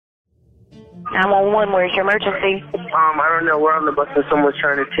911, where's your emergency? I don't know. We're on the bus and someone's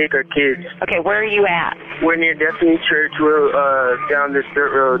trying to take our kids. Okay, where are you at? We're near Destiny Church. We're down this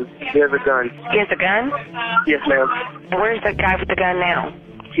dirt road. He has a gun. He has a gun? Yes, ma'am. And where's the guy with the gun now?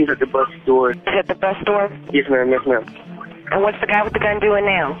 He's at the bus door. He's at the bus door? Yes, ma'am. Yes, ma'am. And what's the guy with the gun doing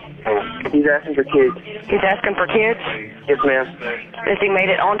now? He's asking for kids. He's asking for kids? Yes, ma'am. Has he made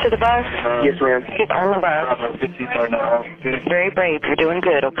it onto the bus? Yes, ma'am. He's on the bus. Very brave. You're doing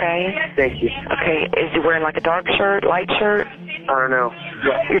good, okay? Thank you. Okay, is he wearing like a dark shirt, light shirt? I don't know.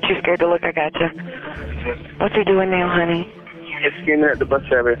 You're too scared to look, I gotcha. What's he doing now, honey? He's screaming at the bus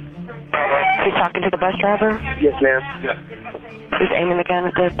driver. He's talking to the bus driver? Yes, ma'am. He's aiming the gun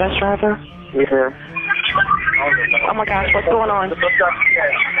at the bus driver? Yes, ma'am. Oh my gosh, what's going on? The bus driver's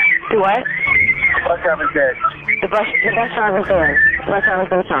dead. Do what? The bus driver's dead. The bus driver's there. The bus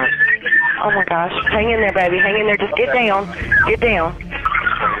driver's in front. Oh my gosh. Hang in there, baby. Hang in there. Just get down. Get down.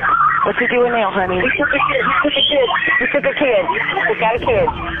 What's he doing now, honey? He took a kid. He took a kid. He took a kid. He got a kid.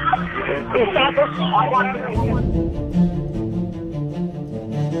 He stopped us.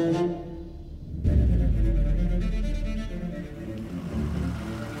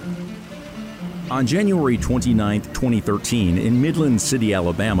 On January 29, 2013, in Midland City,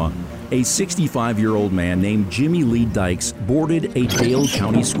 Alabama, a 65-year-old man named Jimmy Lee Dykes boarded a Dale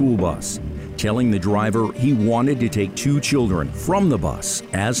County school bus, telling the driver he wanted to take two children from the bus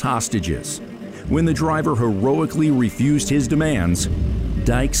as hostages. When the driver heroically refused his demands,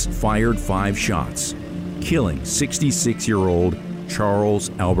 Dykes fired 5 shots, killing 66-year-old Charles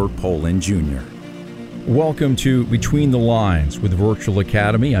Albert Poland Jr. Welcome to Between the Lines with Virtual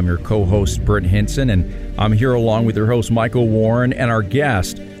Academy. I'm your co-host, Brent Hinson, and I'm here along with your host, Michael Warren, and our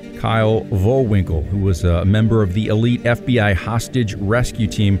guest, Kyle Vowinkle, who was a member of the elite FBI hostage rescue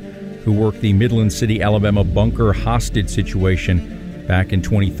team who worked the Midland City, Alabama bunker hostage situation back in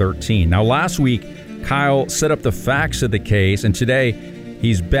 2013. Now, last week, Kyle set up the facts of the case, and today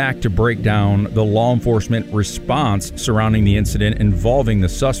he's back to break down the law enforcement response surrounding the incident involving the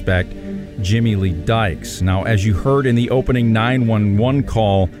suspect, Jimmy Lee Dykes. Now, as you heard in the opening 911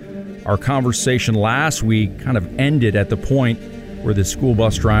 call, our conversation last week kind of ended at the point where the school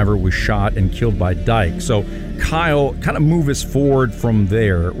bus driver was shot and killed by Dykes. So, Kyle, kind of move us forward from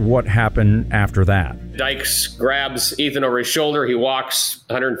there. What happened after that? Dykes grabs Ethan over his shoulder. He walks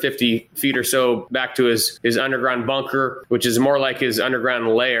 150 feet or so back to his underground bunker, which is more like his underground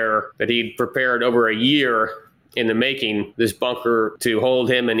lair that he'd prepared over a year in the making, this bunker to hold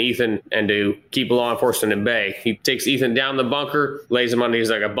him and Ethan and to keep law enforcement in bay. He takes Ethan down the bunker, lays him on,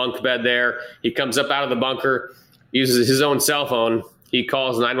 he's like a bunk bed there. He comes up out of the bunker, uses his own cell phone. He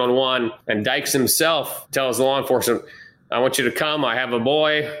calls 911, and Dykes himself tells law enforcement, I want you to come. I have a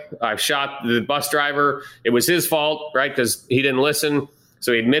boy. I've shot the bus driver. It was his fault, right? Because he didn't listen.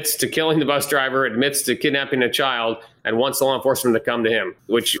 So he admits to killing the bus driver, admits to kidnapping a child, and wants law enforcement to come to him,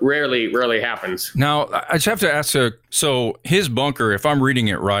 which rarely happens. Now, I just have to ask, so his bunker, if I'm reading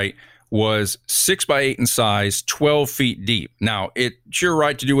it right, was 6 by 8 in size, 12 feet deep. Now, it's your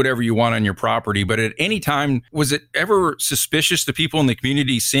right to do whatever you want on your property, but at any time, was it ever suspicious to people in the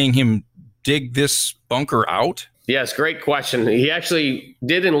community seeing him dig this bunker out? Yes, great question. He actually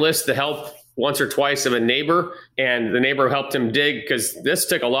did enlist the help once or twice of a neighbor, and the neighbor helped him dig because this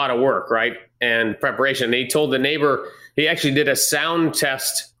took a lot of work, right? And preparation. And he told the neighbor, he actually did a sound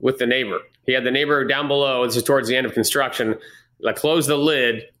test with the neighbor. He had the neighbor down below, this is towards the end of construction, like close the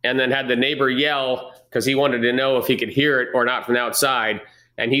lid and then had the neighbor yell because he wanted to know if he could hear it or not from the outside.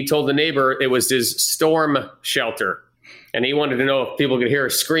 And he told the neighbor it was his storm shelter. And he wanted to know if people could hear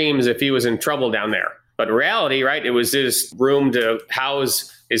screams if he was in trouble down there. But in reality, right, it was his room to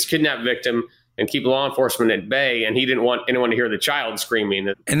house his kidnapped victim and keep law enforcement at bay, and he didn't want anyone to hear the child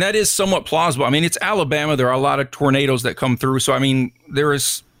screaming. And that is somewhat plausible. I mean, it's Alabama. There are a lot of tornadoes that come through. So, I mean,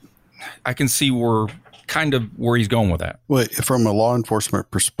 I can see where he's going with that. Well, from a law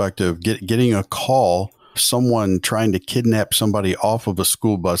enforcement perspective, getting a call, someone trying to kidnap somebody off of a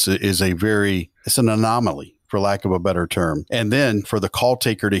school bus is it's an anomaly, for lack of a better term. And then for the call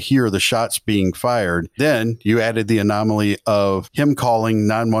taker to hear the shots being fired, then you added the anomaly of him calling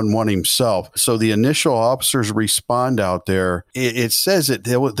 911 himself. So the initial officers respond out there. It says that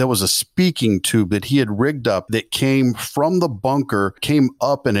there was a speaking tube that he had rigged up that came from the bunker, came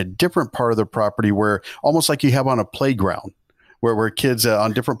up in a different part of the property where almost like you have on a playground, where kids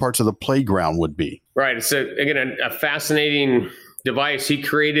on different parts of the playground would be. Right. It's again a fascinating device. He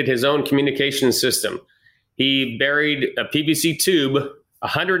created his own communication system. He buried a PVC tube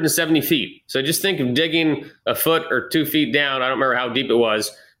 170 feet. So just think of digging a foot or 2 feet down. I don't remember how deep it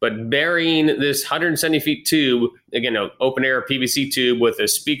was, but burying this 170 feet tube, again, an open air PVC tube with a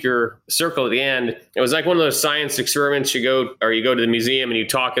speaker circle at the end. It was like one of those science experiments. You go to the museum and you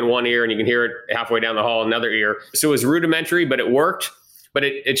talk in one ear and you can hear it halfway down the hall in another ear. So it was rudimentary, but it worked. But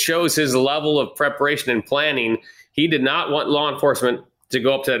it shows his level of preparation and planning. He did not want law enforcement to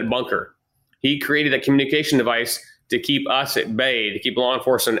go up to that bunker. He created that communication device to keep us at bay, to keep law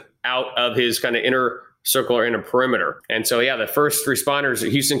enforcement out of his kind of inner circle or inner perimeter. And so, the first responders,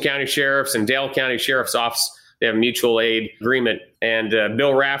 Houston County Sheriff's and Dale County Sheriff's Office, they have a mutual aid agreement. And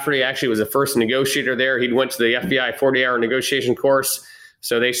Bill Rafferty actually was the first negotiator there. He went to the FBI 40-hour negotiation course.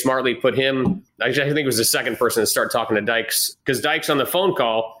 So they smartly put him, actually, I think it was the second person to start talking to Dykes, because Dykes on the phone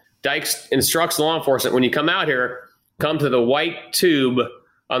call, Dykes instructs law enforcement, when you come out here, come to the white tube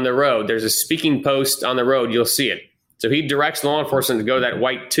on the road. There's a speaking post on the road. You'll see it. So he directs law enforcement to go to that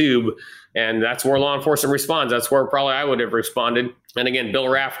white tube, and that's where law enforcement responds. That's where probably I would have responded. And again, Bill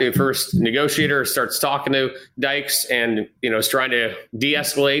Rafferty, the first negotiator, starts talking to Dykes and, is trying to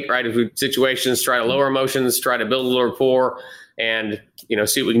de-escalate, right, situations, try to lower emotions, try to build a little rapport, and,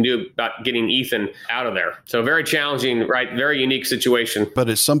 see what we can do about getting Ethan out of there. So very challenging, right? Very unique situation. But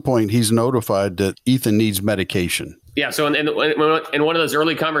at some point, he's notified that Ethan needs medication. Yeah. So in one of those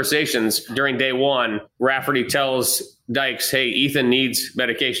early conversations during day one, Rafferty tells Dykes, hey, Ethan needs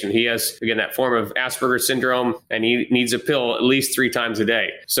medication. He has, again, that form of Asperger's syndrome, and he needs a pill at least 3 times a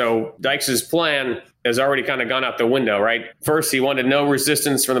day. So Dykes' plan has already kind of gone out the window, right? First, he wanted no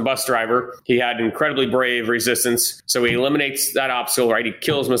resistance from the bus driver. He had incredibly brave resistance. So he eliminates that obstacle, right? He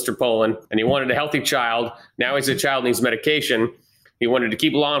kills Mr. Poland, and he wanted a healthy child. Now he's a child, needs medication. He wanted to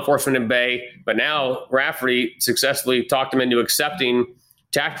keep law enforcement at bay, but now Rafferty successfully talked him into accepting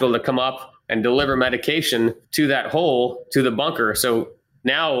Tactical to come up and deliver medication to that hole, to the bunker. So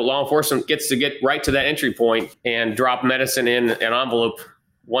now law enforcement gets to get right to that entry point and drop medicine in an envelope,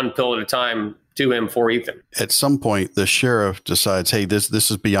 1 pill at a time, to him for Ethan. At some point, the sheriff decides, hey, this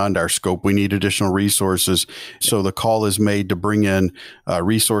is beyond our scope. We need additional resources. So the call is made to bring in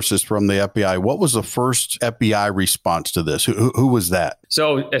resources from the FBI. What was the first FBI response to this? Who was that?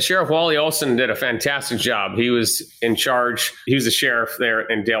 So Sheriff Wally Olson did a fantastic job. He was in charge. He was the sheriff there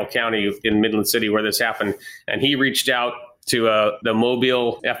in Dale County in Midland City where this happened. And he reached out to the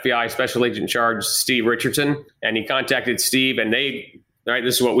Mobile FBI Special Agent in Charge, Steve Richardson. And he contacted Steve, and right,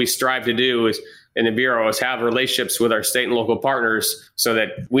 this is what we strive to do is in the Bureau, is have relationships with our state and local partners so that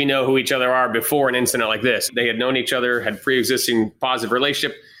we know who each other are before an incident like this. They had known each other, had pre-existing positive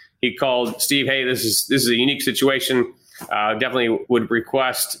relationship. He called Steve, hey, this is a unique situation. Definitely would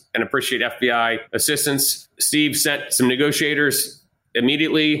request and appreciate FBI assistance. Steve sent some negotiators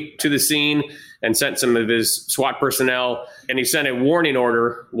immediately to the scene and sent some of his SWAT personnel. And he sent a warning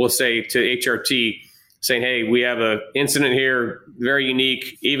order, we'll say, to HRT, saying, hey, we have an incident here, very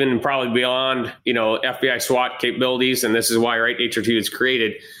unique, even probably beyond, FBI SWAT capabilities. And this is why, right, HRT was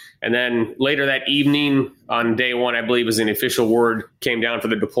created. And then later that evening on day one, I believe, was an official word came down for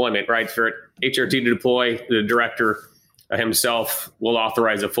the deployment, right? For HRT to deploy, the director himself will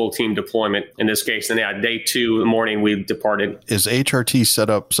authorize a full team deployment in this case. And day 2 in the morning, we departed. Is HRT set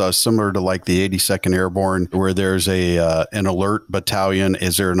up similar to like the 82nd Airborne, where there's an alert battalion?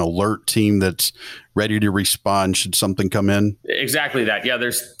 Is there an alert team that's ready to respond should something come in? Exactly that. Yeah,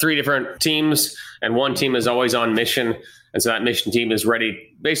 there's 3 different teams, and one team is always on mission. And so that mission team is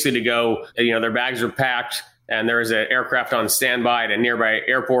ready basically to go. Their bags are packed, and there is an aircraft on standby at a nearby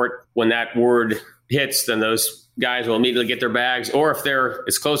airport. When that word hits, then those guys will immediately get their bags, or if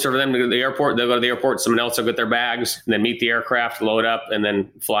it's closer for them to go to the airport, they'll go to the airport, someone else will get their bags, and then meet the aircraft, load up, and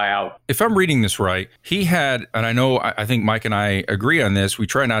then fly out. If I'm reading this right, he had, and I think Mike and I agree on this, we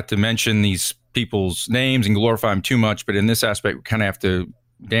try not to mention these people's names and glorify them too much, but in this aspect, we kind of have to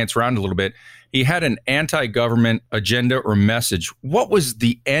dance around a little bit. He had an anti-government agenda or message. What was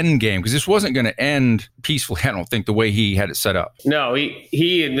the end game? Because this wasn't going to end peacefully, I don't think, the way he had it set up. No, we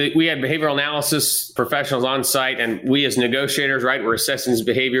had behavioral analysis professionals on site, and we as negotiators, right, were assessing his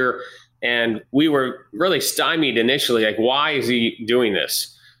behavior, and we were really stymied initially. Like, why is he doing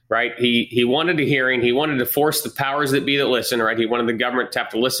this? Right? He wanted a hearing. He wanted to force the powers that be that listen, right? He wanted the government to have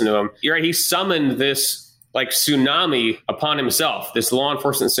to listen to him. You're right. He summoned this like tsunami upon himself, this law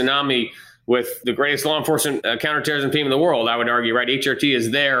enforcement tsunami with the greatest law enforcement counterterrorism team in the world, I would argue, right? HRT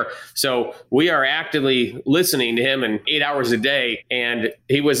is there. So we are actively listening to him 8 hours a day. And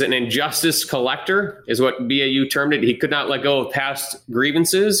he was an injustice collector, is what BAU termed it. He could not let go of past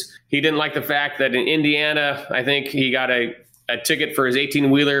grievances. He didn't like the fact that in Indiana, I think he got a ticket for his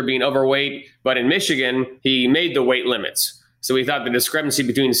 18-wheeler being overweight. But in Michigan, he made the weight limits. So he thought the discrepancy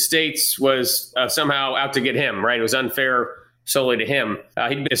between states was somehow out to get him, right? It was unfair solely to him.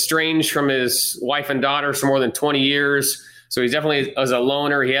 He'd been estranged from his wife and daughters for more than 20 years. So he definitely was a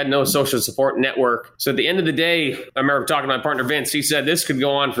loner. He had no social support network. So at the end of the day, I remember talking to my partner, Vince. He said this could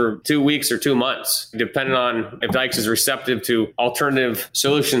go on for 2 weeks or 2 months, depending on if Dykes is receptive to alternative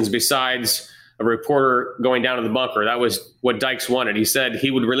solutions besides a reporter going down to the bunker. That was what Dykes wanted. He said he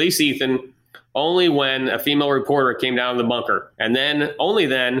would release Ethan only when a female reporter came down to the bunker. And then, only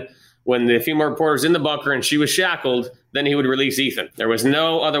then, when the female reporter was in the bunker and she was shackled, then he would release Ethan. There was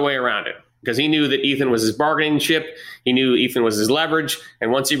no other way around it, because he knew that Ethan was his bargaining chip. He knew Ethan was his leverage.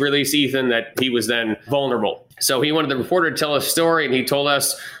 And once he released Ethan, that he was then vulnerable. So he wanted the reporter to tell a story, and he told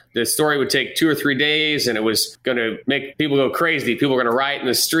us the story would take 2 or 3 days, and it was going to make people go crazy. People were going to riot in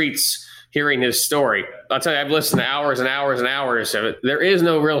the streets hearing his story. I'll tell you, I've listened to hours and hours and hours of it. There is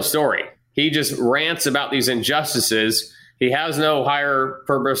no real story. He just rants about these injustices. He has no higher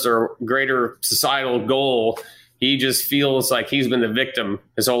purpose or greater societal goal. He just feels like he's been the victim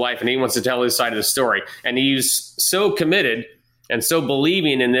his whole life, and he wants to tell his side of the story. And he's so committed and so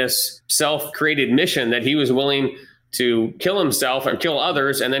believing in this self-created mission that he was willing to kill himself or kill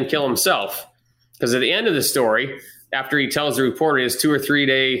others and then kill himself. Because at the end of the story, after he tells the reporter his 2 or 3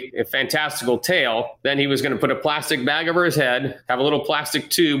 day fantastical tale, then he was going to put a plastic bag over his head, have a little plastic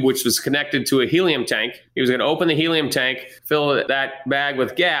tube which was connected to a helium tank. He was going to open the helium tank, fill that bag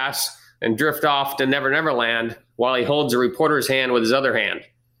with gas, and drift off to Never Never Land while he holds the reporter's hand with his other hand.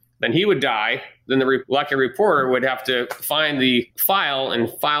 Then he would die. Then the lucky reporter would have to find the file and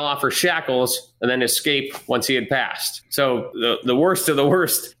file off her shackles and then escape once he had passed. So the worst of the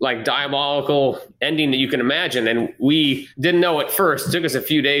worst, like diabolical ending that you can imagine. And we didn't know at first. It took us a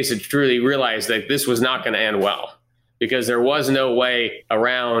few days to truly realize that this was not going to end well, because there was no way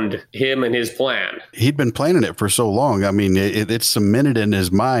around him and his plan. He'd been planning it for so long. I mean, it's cemented in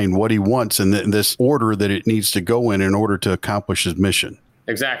his mind what he wants and this order that it needs to go in order to accomplish his mission.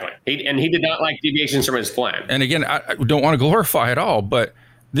 Exactly. He did not like deviations from his plan. And again, I don't want to glorify it all, but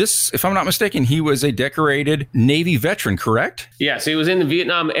this, if I'm not mistaken, he was a decorated Navy veteran, correct? Yes, he was in the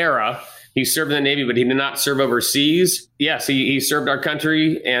Vietnam era. He served in the Navy, but he did not serve overseas. Yes, he served our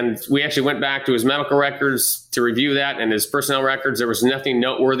country, and we actually went back to his medical records to review that and his personnel records. There was nothing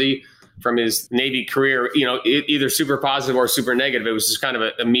noteworthy from his Navy career, either super positive or super negative. It was just kind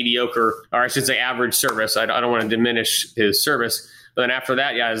of a mediocre, or I should say average service. I don't want to diminish his service. But then after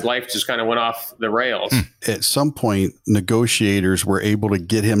that, his life just kind of went off the rails. At some point, negotiators were able to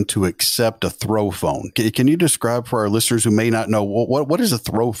get him to accept a throw phone. Can you describe for our listeners who may not know, what is a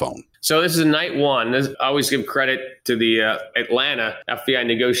throw phone? So this is night one. I always give credit to the Atlanta FBI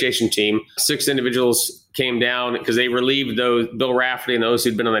negotiation team. 6 individuals came down because they relieved those, Bill Rafferty and those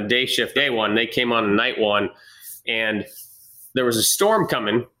who'd been on the day shift day one. They came on night one, and there was a storm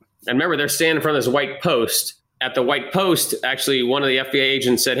coming. And remember, they're standing in front of this white post. At the white post, actually, one of the FBI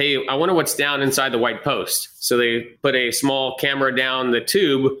agents said, "Hey, I wonder what's down inside the white post." So they put a small camera down the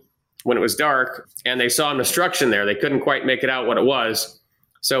tube when it was dark, and they saw an obstruction there. They couldn't quite make it out what it was.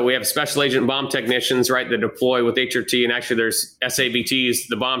 So we have special agent bomb technicians, right, that deploy with HRT, and actually there's SABTs.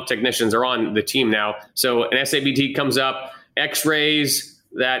 The bomb technicians are on the team now. So an SABT comes up, X-rays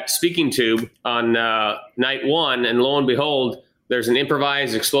that speaking tube on night one, and lo and behold, there's an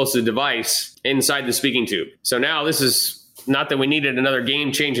improvised explosive device inside the speaking tube. So now this is not that we needed another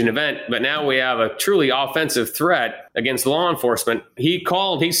game-changing event, but now we have a truly offensive threat against law enforcement. He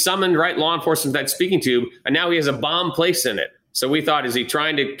summoned law enforcement to that speaking tube, and now he has a bomb placed in it. So we thought, is he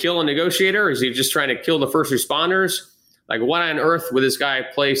trying to kill a negotiator? Or is he just trying to kill the first responders? Like, what on earth would this guy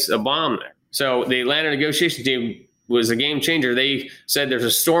place a bomb there? So the Atlanta negotiation team was a game changer. They said there's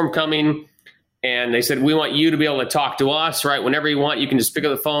a storm coming. And they said, we want you to be able to talk to us, right? Whenever you want, you can just pick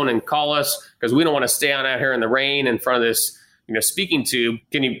up the phone and call us, because we don't want to stay out here in the rain in front of this, speaking tube.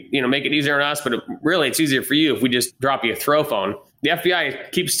 Can you, make it easier on us? But really, it's easier for you if we just drop you a throw phone. The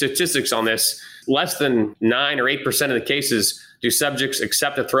FBI keeps statistics on this. Less than 9 or 8% of the cases do subjects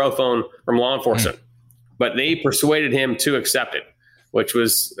accept a throw phone from law enforcement. But they persuaded him to accept it, which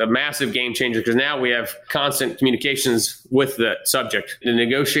was a massive game changer, because now we have constant communications with the subject. The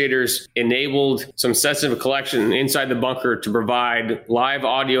negotiators enabled some sensitive collection inside the bunker to provide live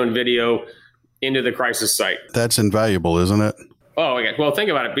audio and video into the crisis site. That's invaluable, isn't it? Oh, yeah. Well, think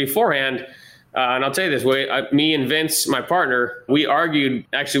about it. Beforehand, and I'll tell you this, me and Vince, my partner, we argued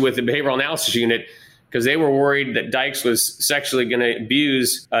actually with the behavioral analysis unit, because they were worried that Dykes was sexually going to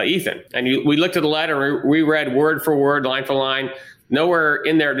abuse Ethan. And we looked at the letter and we read word for word, line for line. Nowhere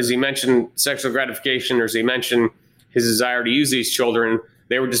in there does he mention sexual gratification or does he mention his desire to use these children.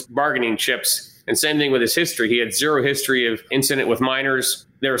 They were just bargaining chips. And same thing with his history. He had zero history of incident with minors.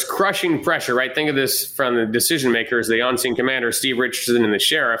 there's crushing pressure, right? Think of this from the decision makers, the on-scene commander, Steve Richardson, and the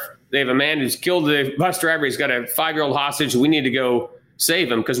sheriff. They have a man who's killed the bus driver. He's got a 5-year-old hostage. We need to go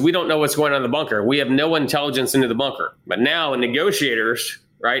save him because we don't know what's going on in the bunker. We have no intelligence into the bunker. But now negotiators,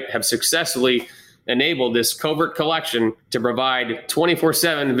 right, have successfully enabled this covert collection to provide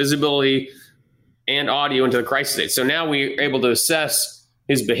 24/7 visibility and audio into the crisis state. So now we're able to assess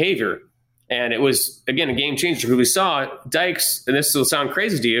his behavior. And it was, again, a game changer who we saw. Dykes, and this will sound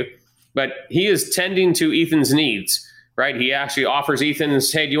crazy to you, but he is tending to Ethan's needs, right? He actually offers Ethan,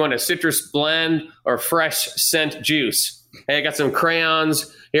 hey, do you want a citrus blend or fresh scent juice? Hey, I got some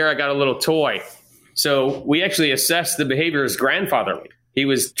crayons. Here, I got a little toy. So we actually assessed the behavior as grandfatherly. He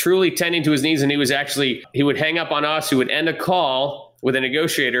was truly tending to his needs, and he would hang up on us. He would end a call with the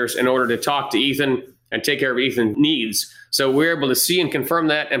negotiators in order to talk to Ethan and take care of Ethan's needs. So we're able to see and confirm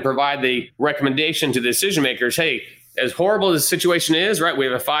that and provide the recommendation to the decision makers. Hey, as horrible as the situation is, right? We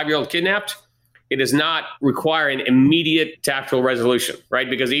have a 5-year-old kidnapped. It is not requiring immediate tactical resolution, right?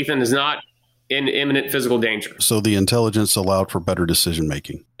 Because Ethan is not in imminent physical danger. So the intelligence allowed for better decision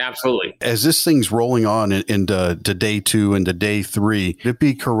making. Absolutely. As this thing's rolling on into day 2 and to day 3, would it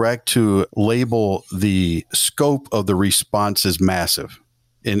be correct to label the scope of the response as massive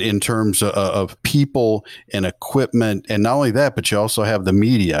in terms of people and equipment? And not only that, but you also have the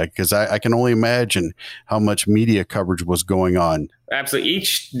media, because I can only imagine how much media coverage was going on. Absolutely.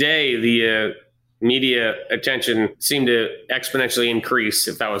 Each day, the media attention seemed to exponentially increase,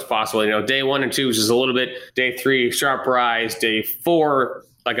 if that was possible. Day 1 and 2 was just a little bit. Day 3, sharp rise. Day 4,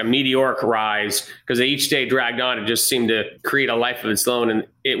 like a meteoric rise, because each day dragged on. It just seemed to create a life of its own. And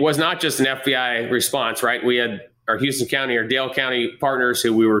it was not just an FBI response, right? We had our Houston County or Dale County partners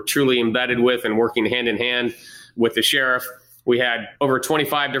who we were truly embedded with and working hand in hand with the sheriff. We had over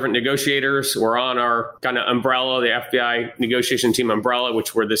 25 different negotiators who were on our kind of umbrella, the FBI negotiation team umbrella,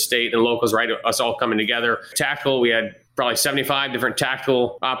 which were the state and locals, right? Us all coming together. Tactical, we had probably 75 different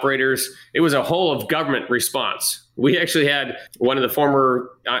tactical operators. It was a whole of government response. We actually had one of the former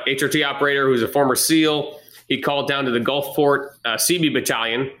HRT operator who's a former SEAL. He called down to the Gulfport CB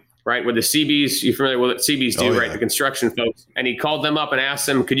battalion, right, where the CBs, you're familiar with what CBs do, right, the construction folks. And he called them up and asked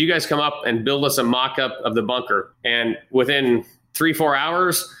them, could you guys come up and build us a mock-up of the bunker? And within 3-4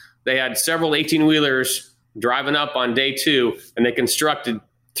 hours, they had several 18-wheelers driving up on day 2, and they constructed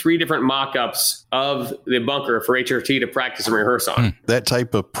 3 different mock-ups of the bunker for HRT to practice and rehearse on. That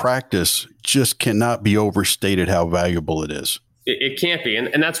type of practice just cannot be overstated how valuable it is. It can't be.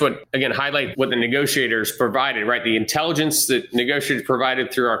 And that's what, again, highlight what the negotiators provided, right? The intelligence that negotiators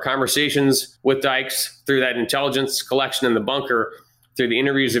provided through our conversations with Dykes, through that intelligence collection in the bunker, through the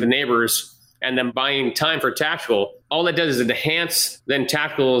interviews of the neighbors, and then buying time for tactical. All that does is enhance then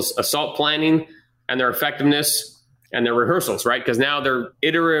tactical's assault planning and their effectiveness and their rehearsals, right? Because now they're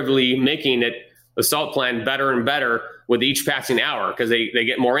iteratively making it assault plan better and better with each passing hour, because they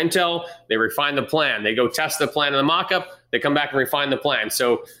get more intel, they refine the plan, they go test the plan in the mock-up, they come back and refine the plan.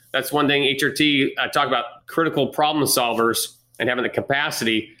 So that's one thing HRT talk about, critical problem solvers and having the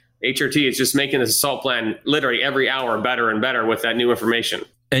capacity. HRT is just making this assault plan literally every hour better and better with that new information.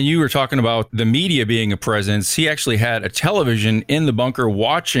 And you were talking about the media being a presence. He actually had a television in the bunker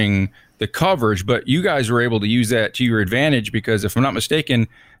watching the coverage, but you guys were able to use that to your advantage because, if I'm not mistaken,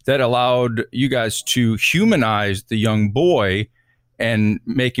 that allowed you guys to humanize the young boy and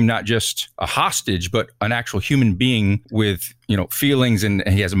make him not just a hostage, but an actual human being with, feelings, and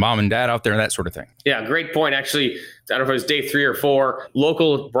he has a mom and dad out there and that sort of thing. Yeah, great point. Actually, I don't know if it was day 3 or 4,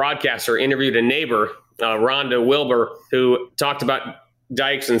 local broadcaster interviewed a neighbor, Rhonda Wilbur, who talked about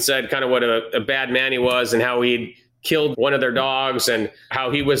Dykes and said kind of what a bad man he was and how he'd killed one of their dogs and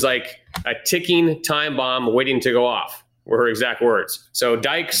how he was like a ticking time bomb waiting to go off, were her exact words. So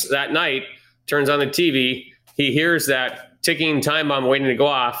Dykes that night turns on the TV. He hears that ticking time bomb waiting to go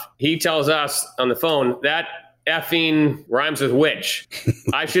off. He tells us on the phone, that effing rhymes with witch.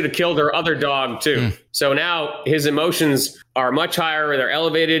 I should have killed her other dog too. So now his emotions are much higher. They're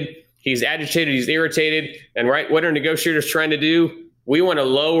elevated. He's agitated. He's irritated. And right, what are negotiators trying to do? We want to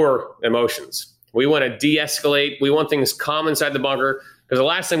lower emotions. We want to de-escalate. We want things calm inside the bunker, because the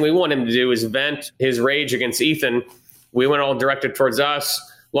last thing we want him to do is vent his rage against Ethan. We want it all directed towards us,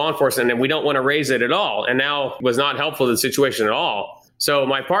 law enforcement, and we don't want to raise it at all. And now was not helpful to the situation at all. So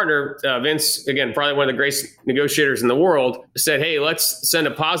my partner, Vince, again, probably one of the greatest negotiators in the world, said, hey, let's send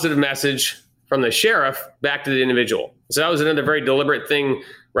a positive message from the sheriff back to the individual. So that was another very deliberate thing,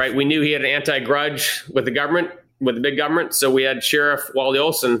 right? We knew he had an anti-grudge with the government, with the big government. So we had Sheriff Wally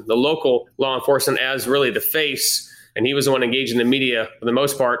Olson, the local law enforcement, as really the face, and he was the one engaging the media for the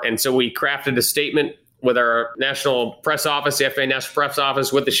most part. And so we crafted a statement with our national press office, the FAA National Press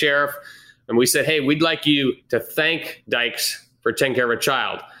Office, with the sheriff. And we said, hey, we'd like you to thank Dykes for taking care of a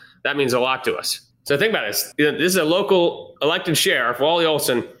child. That means a lot to us. So think about this. This is a local elected sheriff, Wally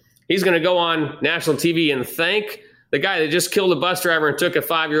Olson. He's going to go on national TV and thank the guy that just killed a bus driver and took a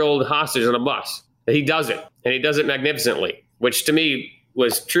 5-year-old hostage on a bus. He does it, and he does it magnificently, which to me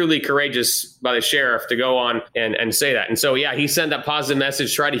was truly courageous by the sheriff to go on and say that. And so, yeah, he sent that positive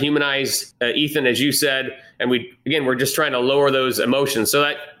message, tried to humanize Ethan, as you said. And we're just trying to lower those emotions.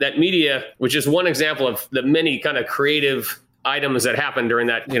 So that media, which is one example of the many kind of creative items that happened during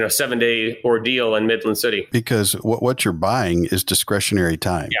that 7-day ordeal in Midland City. Because what you're buying is discretionary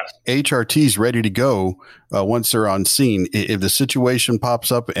time. Yes. HRT's ready to go once they're on scene. If the situation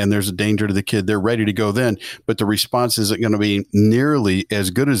pops up and there's a danger to the kid, they're ready to go then. But the response isn't going to be nearly as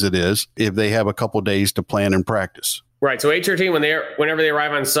good as it is if they have a couple days to plan and practice. Right. So HRT, whenever they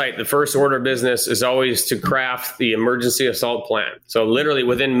arrive on site, the first order of business is always to craft the emergency assault plan. So literally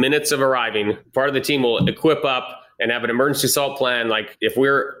within minutes of arriving, part of the team will equip up and have an emergency assault plan. Like if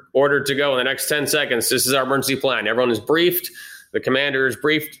we're ordered to go in the next 10 seconds, this is our emergency plan. Everyone is briefed. The commander is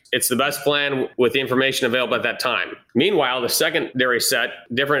briefed. It's the best plan with the information available at that time. Meanwhile, the secondary set,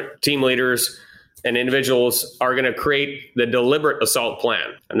 different team leaders and individuals are going to create the deliberate assault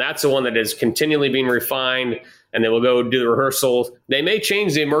plan. And that's the one that is continually being refined. And they will go do the rehearsal. They may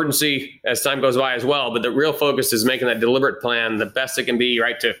change the emergency as time goes by as well, but the real focus is making that deliberate plan the best it can be,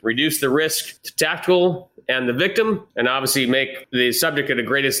 right, to reduce the risk to tactical and the victim, and obviously make the subject at the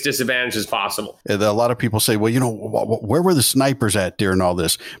greatest disadvantage as possible. A lot of people say, well, where were the snipers at during all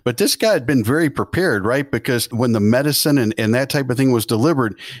this? But this guy had been very prepared, right? Because when the medicine and that type of thing was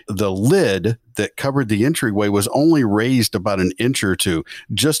delivered, the lid that covered the entryway was only raised about an inch or two,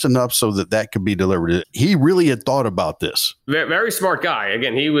 just enough so that could be delivered. He really had thought about this. Very, very smart guy.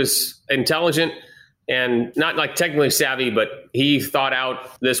 Again, he was intelligent and not like technically savvy, but he thought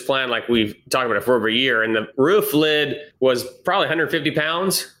out this plan like we've talked about it for over a year. And the roof lid was probably 150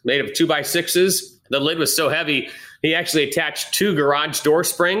 pounds, made of 2x6s. The lid was so heavy, he actually attached 2 garage door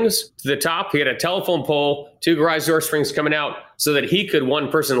springs to the top. He had a telephone pole, 2 garage door springs coming out so that he could, one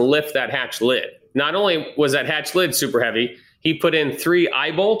person, lift that hatch lid. Not only was that hatch lid super heavy, he put in 3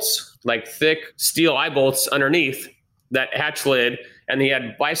 eye bolts, like thick steel eye bolts underneath that hatch lid. And he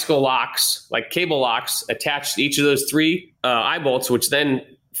had bicycle locks, like cable locks, attached to each of those 3 eye bolts, which then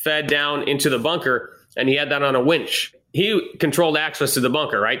fed down into the bunker. And he had that on a winch. He controlled access to the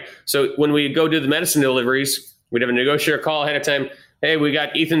bunker, right? So when we go do the medicine deliveries, we'd have a negotiator call ahead of time. Hey, we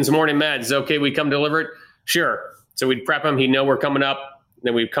got Ethan's morning meds. Okay, we come deliver it? Sure. So we'd prep him. He'd know we're coming up.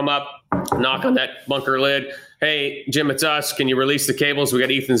 Then we'd come up, knock on that bunker lid. Hey, Jim, it's us. Can you release the cables? We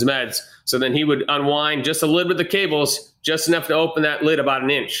got Ethan's meds. So then he would unwind just a little bit of the cables, just enough to open that lid about an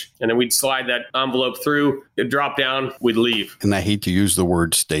inch. And then we'd slide that envelope through, it'd drop down, we'd leave. And I hate to use the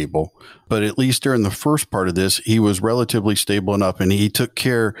word stable, but at least during the first part of this, he was relatively stable enough and he took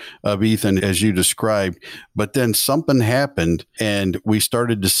care of Ethan as you described. But then something happened and we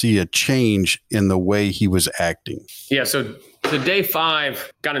started to see a change in the way he was acting. Yeah, so day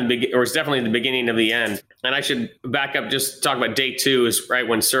 5 was definitely the beginning of the end. And I should back up, just talk about day 2 is right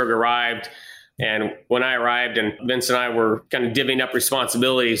when Serg arrived. And when I arrived and Vince and I were kind of divvying up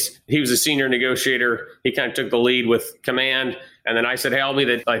responsibilities, he was a senior negotiator. He kind of took the lead with command. And then I said, hey, I'll be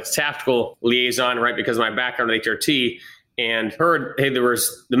the tactical liaison, right, because of my background at HRT. And heard, hey, there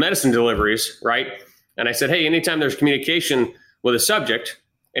was the medicine deliveries, right? And I said, hey, anytime there's communication with a subject,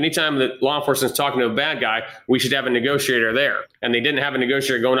 anytime that law enforcement is talking to a bad guy, we should have a negotiator there. And they didn't have a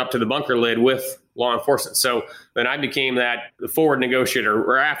negotiator going up to the bunker lid with law enforcement. So then I became the forward negotiator.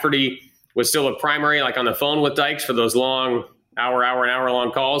 Rafferty was still a primary, like on the phone with Dykes for those long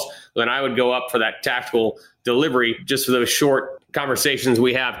hour-long calls. Then I would go up for that tactical delivery just for those short conversations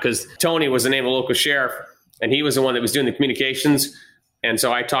we have, because Tony was the name of the local sheriff, and he was the one that was doing the communications. And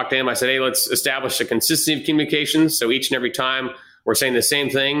so I talked to him. I said, hey, let's establish a consistency of communications. So each and every time we're saying the same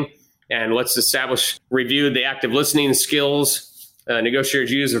thing, and let's review the active listening skills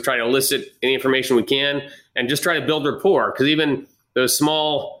negotiators use to try to elicit any information we can and just try to build rapport. Because even those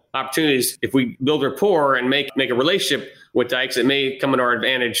small opportunities, if we build rapport and make a relationship with Dykes, it may come to our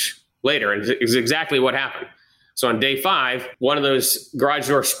advantage later. And it's exactly what happened. So on day 5, one of those garage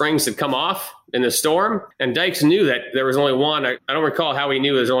door springs had come off in the storm, and Dykes knew that there was only one. I don't recall how he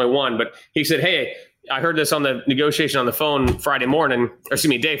knew there was only one, but he said, hey, I heard this on the negotiation on the phone day 5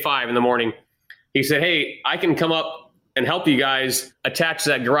 in the morning. He said, hey, I can come up and help you guys attach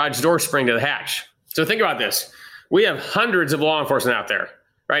that garage door spring to the hatch. So think about this. We have hundreds of law enforcement out there,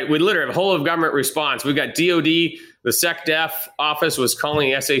 right? We literally have a whole of government response. We've got DOD, the SecDef office was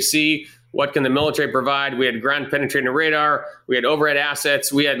calling the SAC. what can the military provide. We had ground penetrating radar. We had overhead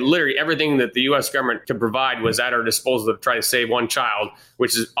assets. We had literally everything that the U.S. government could provide was at our disposal to try to save one child,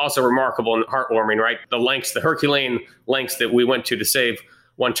 which is also remarkable and heartwarming, right? The Herculean lengths that we went to save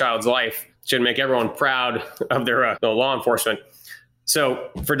one child's life should make everyone proud of their law enforcement. So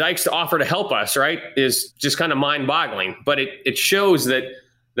for Dykes to offer to help us, right, is just kind of mind-boggling. But it shows that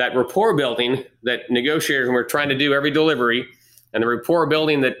rapport building that negotiators were trying to do every delivery, and the rapport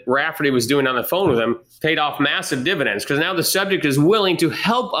building that Rafferty was doing on the phone with him paid off massive dividends, because now the subject is willing to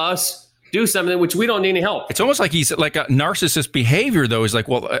help us do something which we don't need any help. It's almost like he's like a narcissist behavior, though. He's like,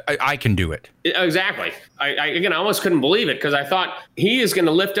 well, I can do it. Exactly. I almost couldn't believe it, because I thought he is going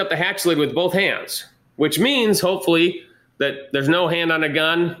to lift up the hatch lid with both hands, which means hopefully that there's no hand on a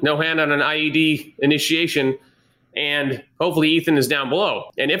gun, no hand on an IED initiation, and hopefully Ethan is down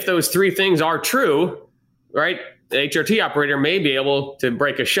below. And if those three things are true, right, the HRT operator may be able to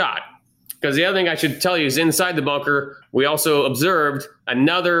break a shot. Because the other thing I should tell you is inside the bunker, we also observed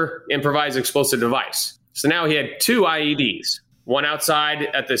another improvised explosive device. So now he had two IEDs, one outside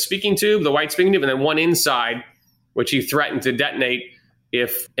at the speaking tube, the white speaking tube, and then one inside, which he threatened to detonate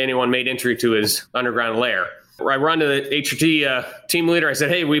if anyone made entry to his underground lair. I run to the HRT team leader. I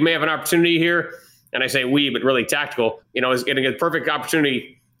said, hey, we may have an opportunity here. And I say we, but really tactical. It's getting a perfect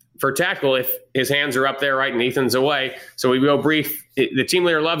opportunity for tactical if his hands are up there, right, and Ethan's away. So we go brief. The team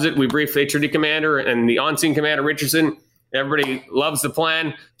leader loves it. We brief the HRT commander and the on-scene commander, Richardson. Everybody loves the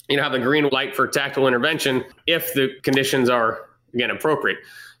plan. Have the green light for tactical intervention if the conditions are, again, appropriate.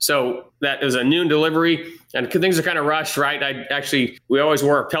 So that is a noon delivery, and things are kind of rushed, right? We always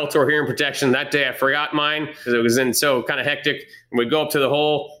wore a Peltor hearing protection. That day I forgot mine because it was so kind of hectic. And we go up to the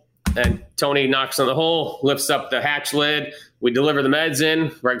hole, and Tony knocks on the hole, lifts up the hatch lid. We deliver the meds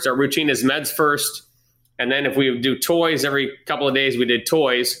in, right? So our routine is meds first. And then if we do toys, every couple of days we did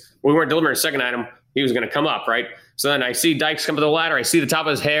toys. We weren't delivering a second item. He was going to come up, right? So then I see Dykes come to the ladder. I see the top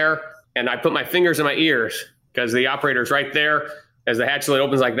of his hair, and I put my fingers in my ears because the operator's right there. As the hatch lid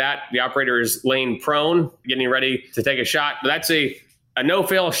opens like that, the operator is laying prone, getting ready to take a shot. But that's a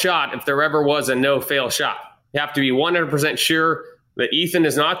no-fail shot if there ever was a no-fail shot. You have to be 100% sure that Ethan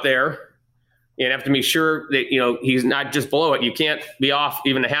is not there. You have to be sure that he's not just below it. You can't be off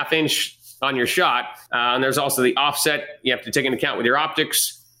even a half inch on your shot. And there's also the offset you have to take into account with your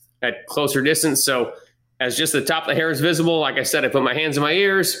optics at closer distance. So as just the top of the hair is visible, like I said, I put my hands in my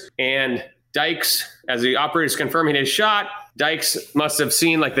ears, and Dykes, as the operator is confirming his shot, Dykes must have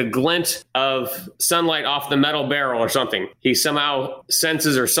seen like the glint of sunlight off the metal barrel or something. He somehow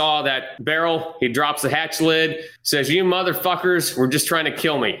senses or saw that barrel. He drops the hatch lid, says, "You motherfuckers were just trying to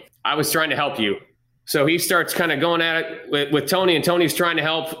kill me. I was trying to help you." So he starts kind of going at it with Tony, and Tony's trying to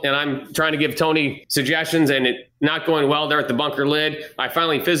help, and I'm trying to give Tony suggestions, and it not going well there at the bunker lid. I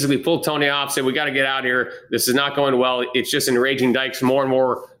finally physically pulled Tony off, said, "We got to get out here. This is not going well." It's just enraging Dykes more and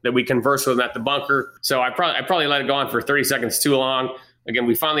more that we converse with him at the bunker. So I probably let it go on for 30 seconds too long. Again,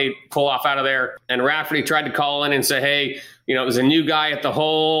 we finally pull off out of there, and Rafferty tried to call in and say, "Hey, it was a new guy at the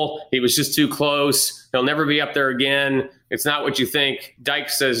hole. He was just too close. He'll never be up there again. It's not what you think."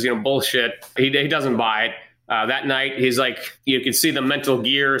 Dykes says, bullshit. He doesn't buy it. That night, he's like, you can see the mental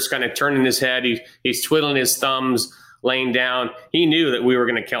gears kind of turning his head. He's twiddling his thumbs, laying down. He knew that we were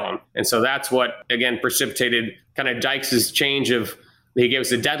going to kill him. And so that's what, again, precipitated kind of Dykes' change of, he gave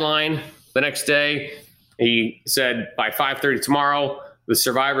us a deadline the next day. He said by 5:30 tomorrow, the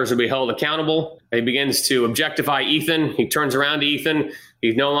survivors will be held accountable. He begins to objectify Ethan. He turns around to Ethan.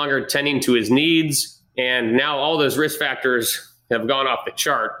 He's no longer attending to his needs. And now all those risk factors have gone off the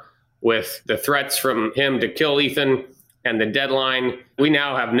chart with the threats from him to kill Ethan and the deadline. We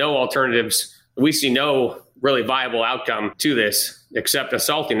now have no alternatives. We see no really viable outcome to this except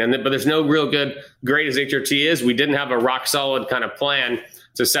assaulting. But there's no real great as HRT is. We didn't have a rock solid kind of plan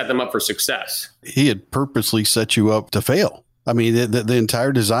to set them up for success. He had purposely set you up to fail. I mean, the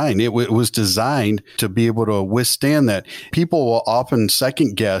entire design, it was designed to be able to withstand that. People will often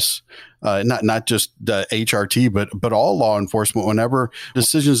second guess, not just the HRT, but all law enforcement whenever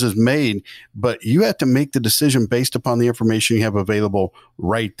decisions is made. But you have to make the decision based upon the information you have available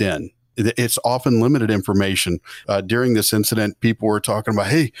right then. It's often limited information. During this incident, people were talking about,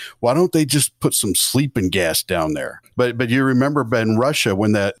 hey, why don't they just put some sleeping gas down there? But you remember in Russia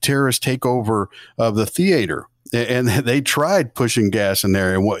when the terrorist takeover of the theater, and they tried pushing gas in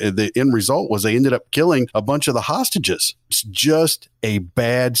there. And what the end result was they ended up killing a bunch of the hostages. It's just a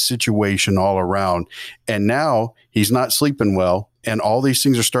bad situation all around. And now he's not sleeping well. And all these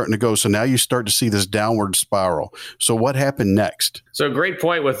things are starting to go. So now you start to see this downward spiral. So what happened next? So great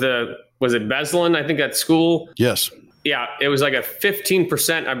point with was it Beslan, I think, at school? Yes. Yeah, it was like a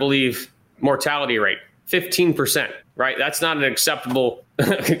 15%, I believe, mortality rate, 15%, right? That's not an acceptable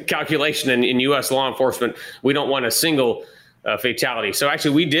calculation in U.S. law enforcement. We don't want a single fatality. So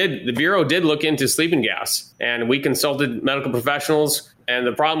actually the Bureau did look into sleeping gas, and we consulted medical professionals. And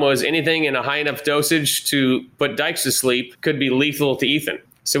the problem was anything in a high enough dosage to put Dykes to sleep could be lethal to Ethan.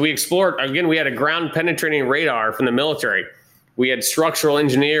 So we explored, again, we had a ground penetrating radar from the military. We had structural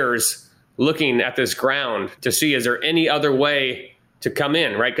engineers looking at this ground to see, is there any other way to come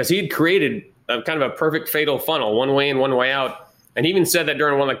in, right? Because he'd created a kind of a perfect fatal funnel, one way in, one way out. And he even said that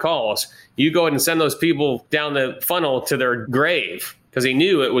during one of the calls, you go ahead and send those people down the funnel to their grave, because he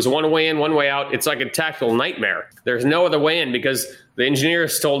knew it was one way in, one way out. It's like a tactical nightmare. There's no other way in, because the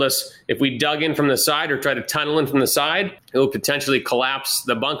engineers told us if we dug in from the side or tried to tunnel in from the side, it would potentially collapse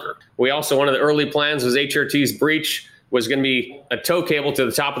the bunker. We also, one of the early plans was HRT's breach was going to be a tow cable to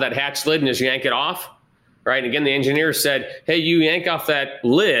the top of that hatch lid and just yank it off, right? And again, the engineers said, hey, you yank off that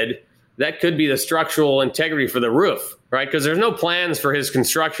lid, that could be the structural integrity for the roof, right? Because there's no plans for his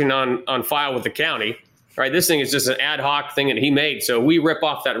construction on file with the county, right? This thing is just an ad hoc thing that he made. So we rip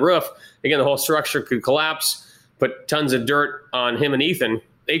off that roof, again, the whole structure could collapse, put tons of dirt on him and Ethan.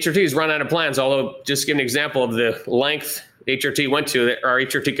 HRT's run out of plans, although just to give an example of the length HRT went to, our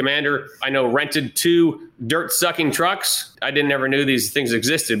HRT commander, I know, rented 2 dirt-sucking trucks. I never knew these things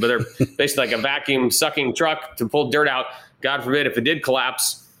existed, but they're basically like a vacuum-sucking truck to pull dirt out. God forbid if it did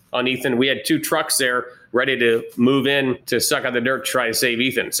collapse on Ethan. We had 2 trucks there ready to move in to suck out the dirt to try to save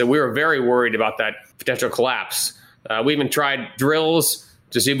Ethan. So we were very worried about that potential collapse. We even tried drills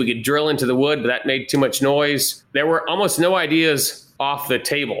to see if we could drill into the wood, but that made too much noise. There were almost no ideas off the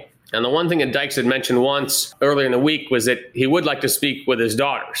table. And the one thing that Dykes had mentioned once earlier in the week was that he would like to speak with his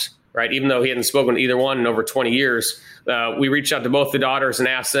daughters, right? Even though he hadn't spoken to either one in over 20 years. We reached out to both the daughters and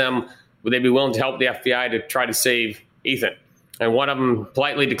asked them, would they be willing to help the FBI to try to save Ethan? And one of them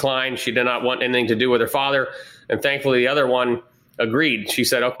politely declined. She did not want anything to do with her father. And thankfully, the other one agreed. She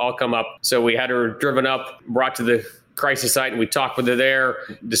said, oh, I'll come up. So we had her driven up, brought to the crisis site, and we talked with her there,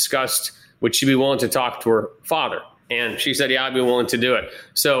 discussed would she be willing to talk to her father. And she said, yeah, I'd be willing to do it.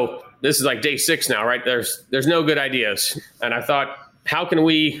 So this is like day 6 now, right? There's no good ideas. And I thought, how can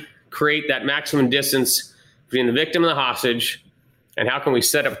we create that maximum distance between the victim and the hostage? And how can we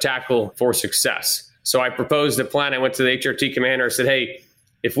set up tackle for success? So I proposed a plan. I went to the HRT commander and said, hey,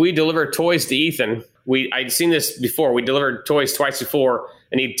 if we deliver toys to Ethan, I'd seen this before. We delivered toys twice before,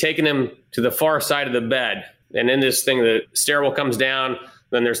 and he'd taken him to the far side of the bed. And in this thing, the stairwell comes down,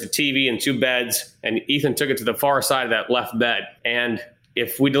 then there's the TV and 2 beds, and Ethan took it to the far side of that left bed. And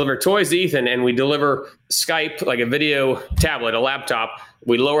if we deliver toys to Ethan and we deliver Skype, like a video tablet, a laptop,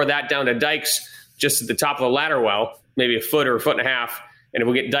 we lower that down to Dykes just at the top of the ladder well, maybe a foot or a foot and a half. And if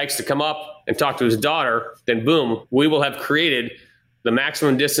we get Dykes to come up and talk to his daughter, then boom, we will have created the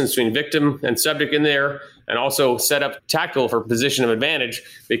maximum distance between victim and subject in there, and also set up tactical for position of advantage,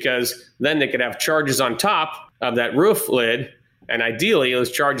 because then they could have charges on top of that roof lid. And ideally,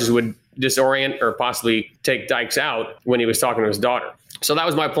 those charges would disorient or possibly take Dykes out when he was talking to his daughter. So that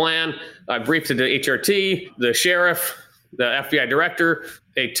was my plan. I briefed it to HRT, the sheriff, the FBI director.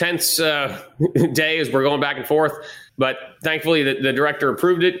 A tense day as we're going back and forth. But thankfully, the director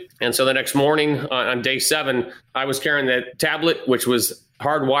approved it. And so the next morning on day 7, I was carrying the tablet, which was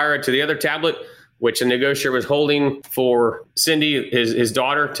hardwired to the other tablet, which a negotiator was holding for Cindy, his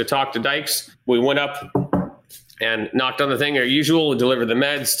daughter, to talk to Dykes. We went up and knocked on the thing as usual, delivered the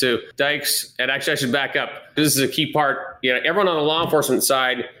meds to Dykes. And actually, I should back up. This is a key part. Everyone on the law enforcement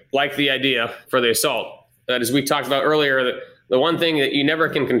side liked the idea for the assault. That, as we talked about earlier, the one thing that you never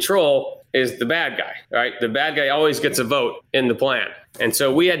can control is the bad guy, right? The bad guy always gets a vote in the plan. And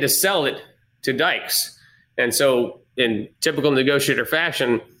so we had to sell it to Dykes. And so in typical negotiator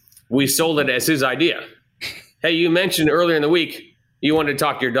fashion, we sold it as his idea. Hey, you mentioned earlier in the week you wanted to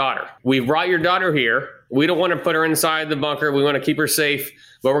talk to your daughter. We brought your daughter here. We don't want to put her inside the bunker. We want to keep her safe,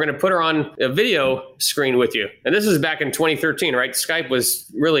 but we're going to put her on a video screen with you. And this is back in 2013, right? Skype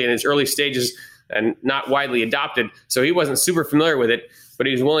was really in its early stages and not widely adopted. So he wasn't super familiar with it, but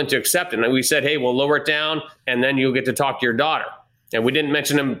he was willing to accept it. And we said, hey, we'll lower it down and then you'll get to talk to your daughter. And we didn't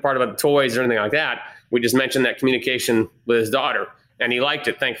mention him part about the toys or anything like that. We just mentioned that communication with his daughter, and he liked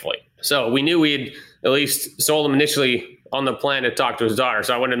it, thankfully. So we knew we had at least sold him initially on the plan to talk to his daughter.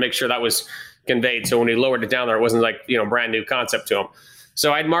 So I wanted to make sure that was conveyed. So when he lowered it down there, it wasn't like, brand new concept to him.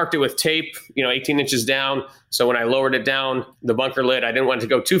 So I'd marked it with tape, 18 inches down. So when I lowered it down, the bunker lid, I didn't want it to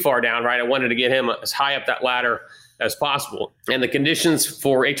go too far down, right? I wanted to get him as high up that ladder as possible. And the conditions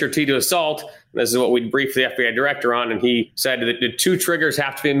for HRT to assault, this is what we briefed the FBI director on, and he said that the 2 triggers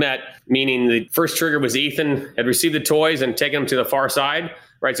have to be met, meaning the first trigger was Ethan had received the toys and taken them to the far side.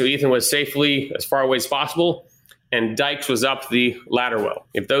 right? So Ethan was safely as far away as possible, and Dykes was up the ladder well.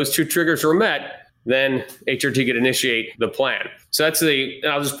 If those two triggers were met, then HRT could initiate the plan. So and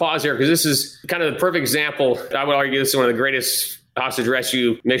I'll just pause here because this is kind of the perfect example. I would argue this is one of the greatest hostage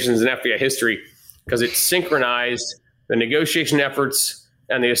rescue missions in FBI history because it synchronized the negotiation efforts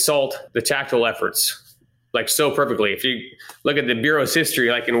and the tactical efforts, like so perfectly. If you look at the Bureau's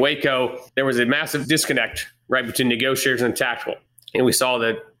history, like in Waco, there was a massive disconnect right between negotiators and tactical. And we saw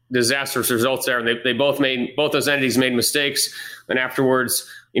the disastrous results there. And both those entities made mistakes. And afterwards,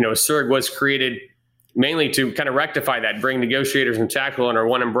 SURG was created mainly to kind of rectify that, bring negotiators and tactical under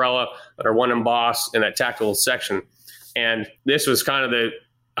one umbrella, under one emboss in that tactical section. And this was kind of the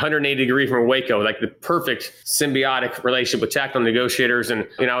 180 degree from Waco, like the perfect symbiotic relationship with tactical negotiators. And,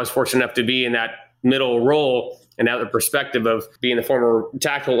 I was fortunate enough to be in that middle role and have the perspective of being the former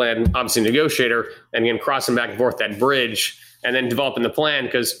tactical and obviously negotiator, and again, crossing back and forth that bridge and then developing the plan.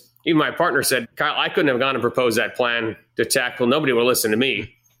 Because even my partner said, Kyle, I couldn't have gone and proposed that plan to tactical. Nobody would listen to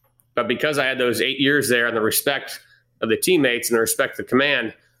me. But because I had those 8 years there and the respect of the teammates and the respect of the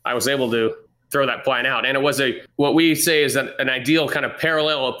command, I was able to throw that plan out. And it was what we say is an ideal kind of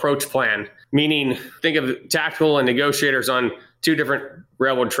parallel approach plan, meaning think of tactical and negotiators on two different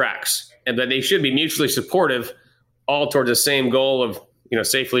railroad tracks, and that they should be mutually supportive, all towards the same goal of,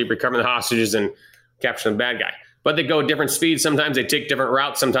 safely recovering the hostages and capturing the bad guy. But they go at different speeds. Sometimes they take different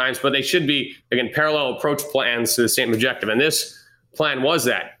routes sometimes, but they should be, again, parallel approach plans to the same objective. And this plan was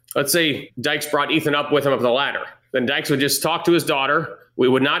that. Let's say Dykes brought Ethan up with him up the ladder. Then Dykes would just talk to his daughter. We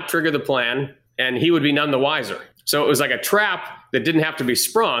would not trigger the plan, and he would be none the wiser. So it was like a trap that didn't have to be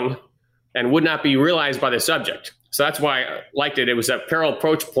sprung and would not be realized by the subject. So that's why I liked it. It was a parallel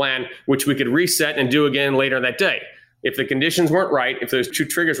approach plan, which we could reset and do again later that day. If the conditions weren't right, if those two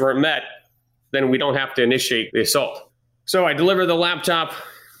triggers weren't met, then we don't have to initiate the assault. So I deliver the laptop.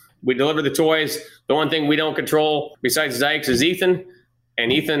 We deliver the toys. The one thing we don't control besides Dykes is Ethan.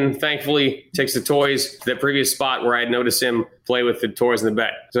 And Ethan, thankfully, takes the toys to that previous spot where I had noticed him play with the toys in the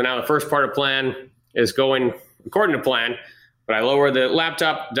bed. So now the first part of plan is going according to plan. But I lower the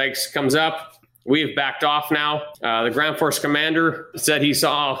laptop. Dykes comes up. We've backed off now. The ground force commander said he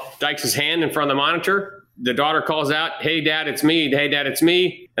saw Dykes' hand in front of the monitor. The daughter calls out, "Hey, Dad, it's me. Hey, Dad, it's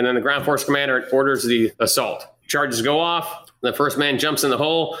me." And then the ground force commander orders the assault. Charges go off. The first man jumps in the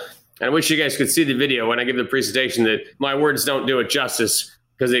hole. And I wish you guys could see the video when I give the presentation. That my words don't do it justice,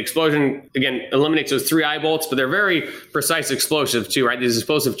 because the explosion, again, eliminates those three eye bolts, but they're very precise explosive too, right? These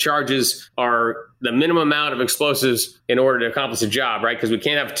explosive charges are the minimum amount of explosives in order to accomplish a job, right? Because we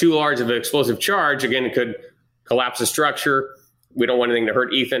can't have too large of an explosive charge. Again, it could collapse the structure. We don't want anything to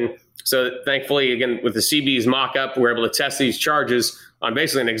hurt Ethan. So thankfully, again, with the CB's mock-up, we're able to test these charges on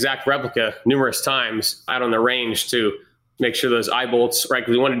basically an exact replica numerous times out on the range to make sure those eye bolts, right?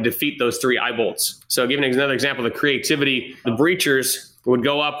 Because we want to defeat those three eye bolts. So giving another example of the creativity, the breachers would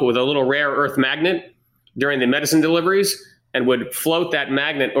go up with a little rare earth magnet during the medicine deliveries and would float that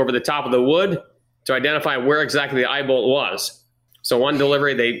magnet over the top of the wood to identify where exactly the eye bolt was. So one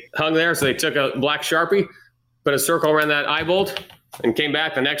delivery, they hung there. So they took a black Sharpie, put a circle around that eye bolt, and came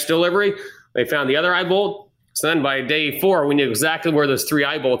back the next delivery. They found the other eye bolt. So then by day 4, we knew exactly where those three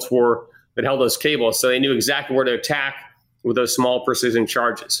eye bolts were that held those cables. So they knew exactly where to attack with those small precision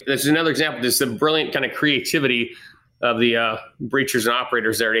charges. This is another example, just the brilliant kind of creativity of the breachers and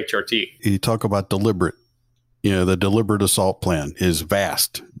operators there at HRT. You talk about deliberate. The deliberate assault plan is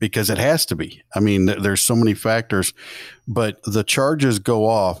vast because it has to be. I mean, there's so many factors, but the charges go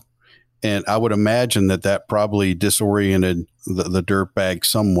off, and I would imagine that probably disoriented the dirtbag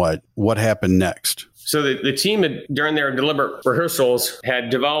somewhat. What happened next? So the team had, during their deliberate rehearsals,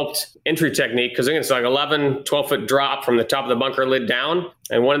 had developed entry technique, because it's like 12-foot drop from the top of the bunker lid down.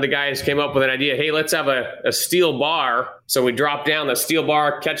 And one of the guys came up with an idea, hey, let's have a steel bar. So we drop down, the steel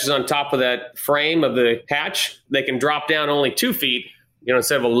bar catches on top of that frame of the hatch. They can drop down only 2 feet,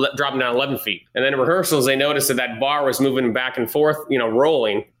 instead of dropping down 11 feet. And then in rehearsals, they noticed that bar was moving back and forth,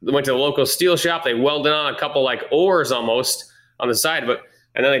 rolling. They went to the local steel shop. They welded on a couple like oars almost on the side,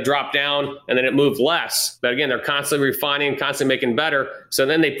 and then they dropped down, and then it moved less. But again, they're constantly refining, constantly making better. So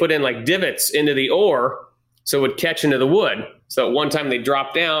then they put in like divots into the ore so it would catch into the wood. So at one time they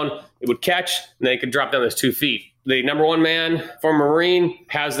dropped down, it would catch, and they could drop down those 2 feet. The number one man, former Marine,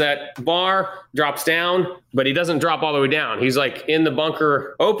 has that bar, drops down, but he doesn't drop all the way down. He's like in the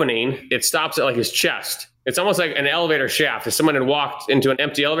bunker opening. It stops at like his chest. It's almost like an elevator shaft. If someone had walked into an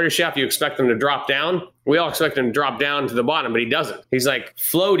empty elevator shaft, you expect them to drop down. We all expect him to drop down to the bottom, but he doesn't. He's like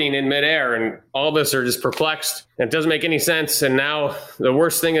floating in midair, and all of us are just perplexed. It doesn't make any sense. And now the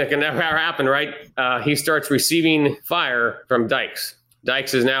worst thing that can ever happen, right? He starts receiving fire from Dykes.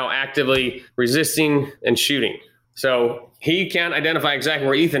 Dykes is now actively resisting and shooting. So he can't identify exactly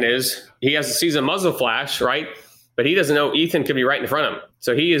where Ethan is. He sees a muzzle flash, right? But he doesn't know Ethan could be right in front of him.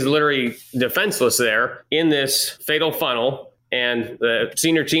 So he is literally defenseless there in this fatal funnel. And the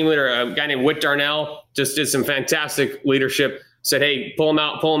senior team leader, a guy named Whit Darnell, just did some fantastic leadership, said, hey, pull him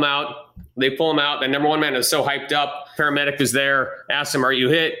out, pull him out. They pull him out. And number one man is so hyped up. Paramedic is there, asked him, are you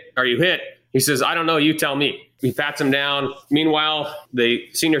hit? Are you hit? He says, I don't know, you tell me. He pats him down. Meanwhile, the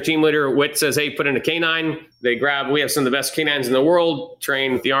senior team leader, Whit, says, hey, put in a canine. We have some of the best canines in the world,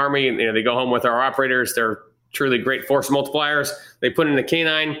 trained with the Army. And, they go home with our operators. They're truly great force multipliers. They put in a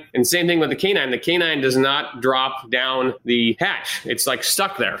canine. And same thing with the canine. The canine does not drop down the hatch. It's like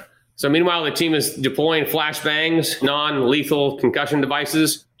stuck there. So meanwhile, the team is deploying flashbangs, non-lethal concussion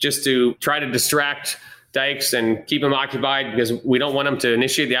devices, just to try to distract Dykes and keep him occupied because we don't want him to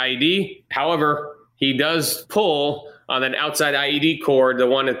initiate the IED. However, he does pull on that outside IED cord, the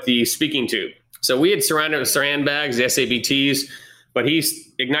one at the speaking tube. So we had surrounded with sandbags, the SABTs, but he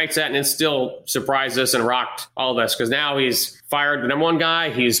ignites that and it still surprised us and rocked all of us because now he's fired the number one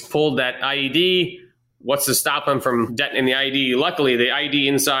guy. He's pulled that IED. What's to stop him from detonating the IED? Luckily, the IED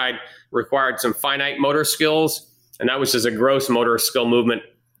inside required some finite motor skills, and that was just a gross motor skill movement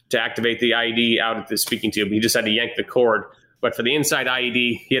to activate the IED out at the speaking tube. He just had to yank the cord. But for the inside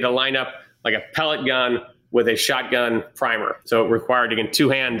IED, he had to line up like a pellet gun with a shotgun primer. So it required, again,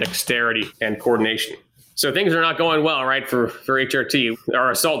 two-hand dexterity and coordination. So things are not going well, right, for HRT.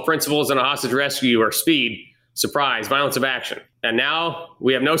 Our assault principles in a hostage rescue are speed, surprise, violence of action. And now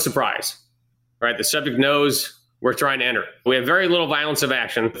we have no surprise, right? The subject knows we're trying to enter. We have very little violence of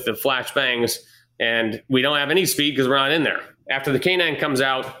action with the flashbangs, and we don't have any speed because we're not in there. After the canine comes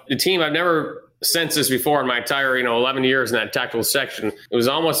out, the team, I've never sensed this before in my entire 11 years in that tactical section. It was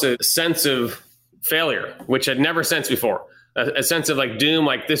almost a sense of failure, which I'd never sensed before. A sense of like doom,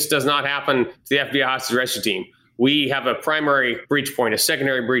 like this does not happen to the FBI hostage rescue team. We have a primary breach point, a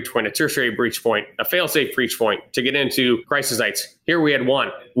secondary breach point, a tertiary breach point, a fail-safe breach point to get into crisis sites. Here we had one.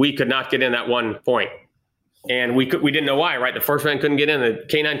 We could not get in that one point. And we didn't know why, right? The first man couldn't get in, the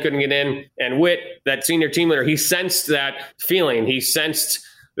canine couldn't get in. And Whit, that senior team leader, he sensed that feeling. He sensed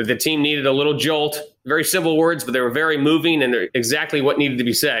that the team needed a little jolt. Very simple words, but they were very moving and they're exactly what needed to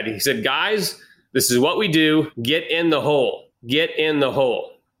be said. He said, guys, this is what we do. Get in the hole. Get in the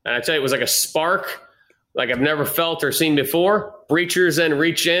hole. And I tell you, it was like a spark like I've never felt or seen before. Breachers then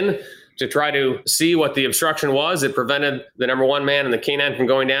reach in to try to see what the obstruction was that prevented the number one man and the canine from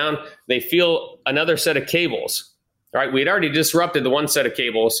going down. They feel another set of cables. All right, we had already disrupted the one set of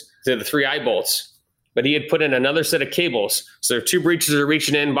cables to the 3 eye bolts, but he had put in another set of cables. So there are 2 breachers are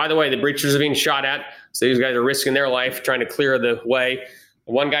reaching in. By the way, the breachers are being shot at. So these guys are risking their life trying to clear the way.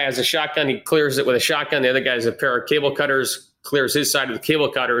 One guy has a shotgun. He clears it with a shotgun. The other guy has a pair of cable cutters, clears his side of the cable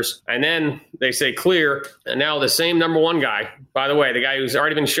cutters. And then they say clear. And now the same number one guy, by the way, the guy who's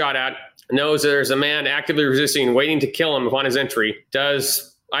already been shot at, knows there's a man actively resisting, waiting to kill him upon his entry,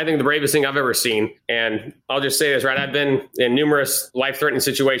 does, I think, the bravest thing I've ever seen. And I'll just say this, right? I've been in numerous life-threatening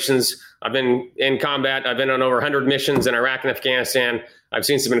situations. I've been in combat. I've been on over 100 missions in Iraq and Afghanistan. I've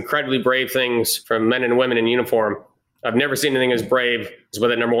seen some incredibly brave things from men and women in uniform. I've never seen anything as brave as what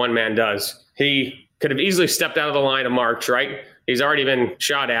that number one man does. He could have easily stepped out of the line of march, right? He's already been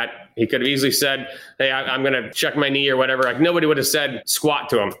shot at. He could have easily said, hey, I'm going to check my knee or whatever. Like nobody would have said squat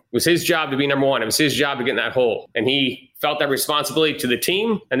to him. It was his job to be number one. It was his job to get in that hole. And he felt that responsibility to the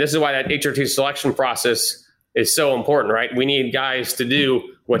team. And this is why that HRT selection process is so important, right? We need guys to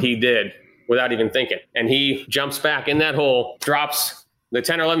do what he did without even thinking. And he jumps back in that hole, drops the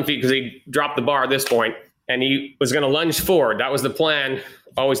 10 or 11 feet because he dropped the bar at this point, and he was going to lunge forward. That was the plan.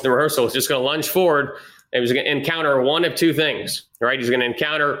 Always in the rehearsal, was just going to lunge forward. And he was going to encounter one of 2 things, right? He's going to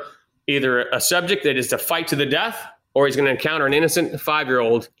encounter either a subject that is to fight to the death, or he's going to encounter an innocent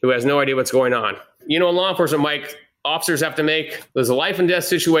 5-year-old who has no idea what's going on. In law enforcement, Mike, officers have to make those life and death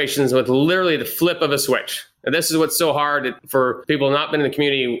situations with literally the flip of a switch. And this is what's so hard for people not been in the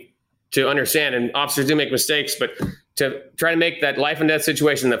community to understand. And officers do make mistakes, but to try to make that life and death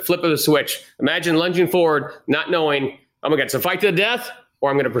situation the flip of the switch. Imagine lunging forward, not knowing, I'm going to fight to the death, or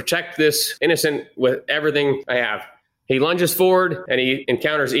I'm going to protect this innocent with everything I have. He lunges forward and he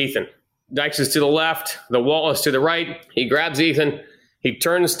encounters Ethan. Dykes is to the left. The wall is to the right. He grabs Ethan. He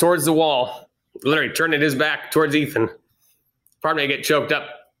turns towards the wall, literally turning his back towards Ethan. Pardon me, I get choked up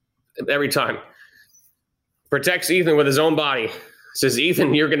every time. Protects Ethan with his own body. Says,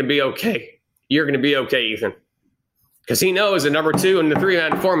 Ethan, you're going to be okay. You're going to be okay, Ethan. Because he knows the number 2 and the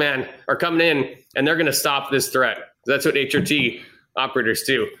 3-man, 4-man are coming in and they're going to stop this threat. That's what HRT operators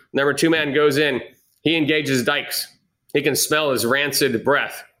do. Number 2 man goes in. He engages Dykes. He can smell his rancid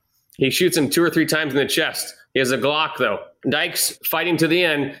breath. He shoots him 2 or 3 times in the chest. He has a Glock, though. Dykes, fighting to the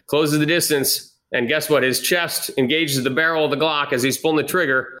end, closes the distance, and guess what? His chest engages the barrel of the Glock as he's pulling the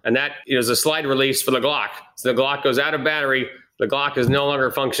trigger, and that is a slide release for the Glock. So the Glock goes out of battery. The Glock is no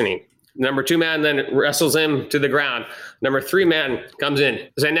longer functioning. Number 2 man then wrestles him to the ground. Number 3 man comes in.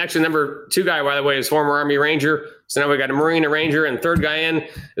 And actually, number 2 guy, by the way, is former Army Ranger. So now we got a Marine, a Ranger, and 3rd guy in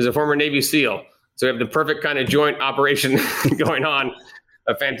is a former Navy SEAL. So we have the perfect kind of joint operation going on.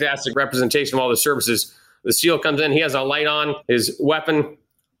 A fantastic representation of all the services. The SEAL comes in. He has a light on his weapon.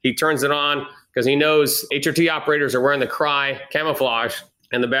 He turns it on because he knows HRT operators are wearing the Cry camouflage,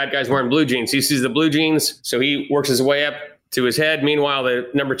 and the bad guy's wearing blue jeans. He sees the blue jeans, so he works his way up to his head. Meanwhile, the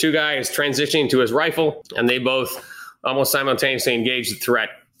number 2 guy is transitioning to his rifle, and they both almost simultaneously engage the threat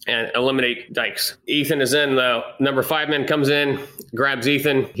and eliminate Dykes. Ethan is in. The number 5 man comes in, grabs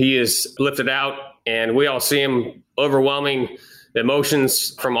Ethan. He is lifted out, and we all see him overwhelming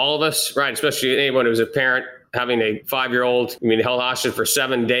emotions from all of us, right? Especially anyone who's a parent having a 5-year-old, held hostage for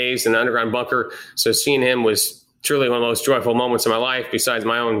 7 days in an underground bunker. So seeing him was truly one of the most joyful moments of my life, besides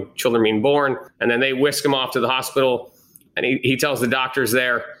my own children being born. And then they whisk him off to the hospital, and he tells the doctors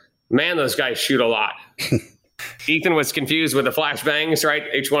there, man, those guys shoot a lot. Ethan was confused with the flashbangs, right?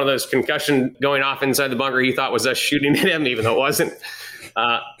 Each one of those concussion going off inside the bunker, he thought was us shooting at him, even though it wasn't.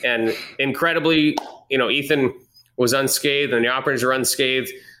 And incredibly, Ethan was unscathed and the operators were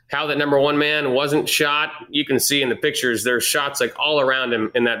unscathed. How that number 1 man wasn't shot, you can see in the pictures, there's shots like all around him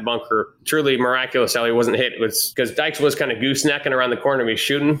in that bunker. Truly miraculous how he wasn't hit. It was because Dykes was kind of goosenecking around the corner to be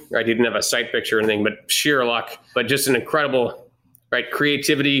shooting, right? He didn't have a sight picture or anything, but sheer luck. But just an incredible, right,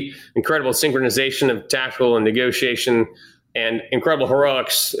 creativity, incredible synchronization of tactical and negotiation, and incredible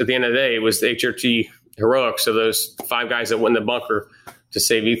heroics. At the end of the day, it was the HRT heroics of those 5 guys that went in the bunker to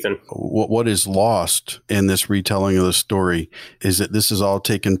save Ethan. What is lost in this retelling of the story is that this has all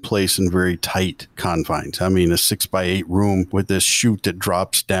taken place in very tight confines. A 6x8 room with this chute that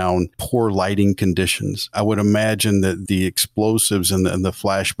drops down, poor lighting conditions. I would imagine that the explosives and the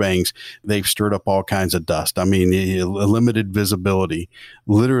flashbangs, they've stirred up all kinds of dust. Limited visibility,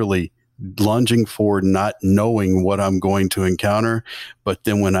 literally lunging forward, not knowing what I'm going to encounter. But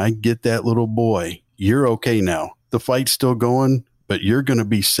then when I get that little boy, you're okay now. The fight's still going, but you're going to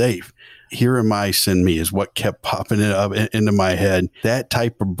be safe. Here am I, send me, is what kept popping it up into my head. That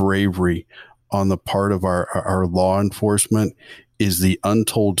type of bravery on the part of our law enforcement is the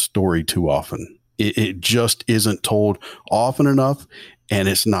untold story too often. It just isn't told often enough, and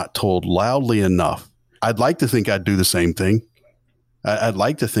it's not told loudly enough. I'd like to think I'd do the same thing. I'd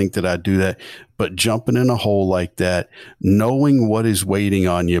like to think that I'd do that, but jumping in a hole like that, knowing what is waiting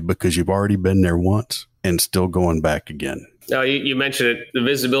on you because you've already been there once and still going back again. No, you mentioned it. The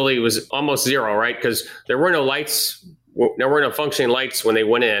visibility was almost zero, right? Because there were no lights. There were no functioning lights when they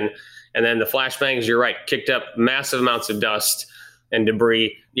went in. And then the flashbangs, you're right, kicked up massive amounts of dust and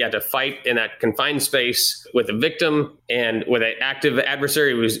debris. You had to fight in that confined space with a victim and with an active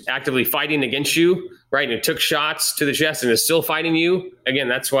adversary who was actively fighting against you, right? And it took shots to the chest and is still fighting you. Again,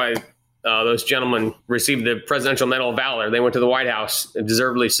 that's why those gentlemen received the Presidential Medal of Valor. They went to the White House,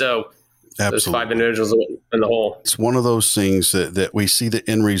 deservedly so. Absolutely. Those 5 individuals in the hole. It's one of those things that we see the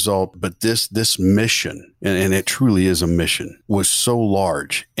end result, but this mission, and it truly is a mission, was so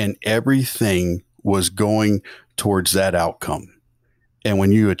large and everything was going towards that outcome. And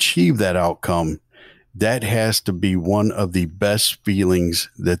when you achieve that outcome, that has to be one of the best feelings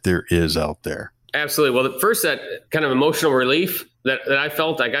that there is out there. Absolutely. Well, first, that kind of emotional relief that I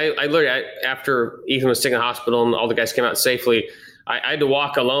felt like I literally, after Ethan was taken to the hospital and all the guys came out safely, I had to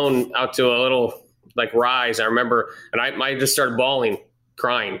walk alone out to a little rise. I remember, and I just started bawling,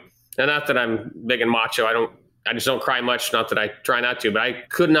 crying. And not that I'm big and macho. I just don't cry much. Not that I try not to, but I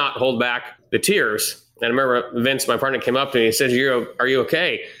could not hold back the tears. And I remember Vince, my partner, came up to me and he said, are you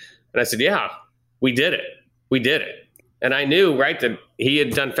okay? And I said, yeah, we did it. We did it. And I knew, right, that he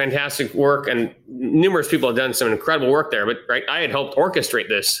had done fantastic work and numerous people had done some incredible work there. But right, I had helped orchestrate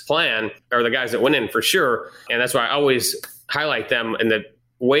this plan, or the guys that went in for sure. And that's why I always highlight them and the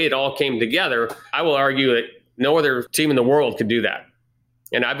way it all came together. I will argue that no other team in the world could do that.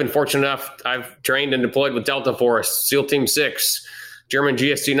 And I've been fortunate enough. I've trained and deployed with Delta Force, SEAL Team 6, German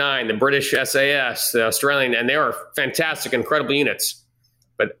GSD-9, the British SAS, the Australian, and they are fantastic, incredible units.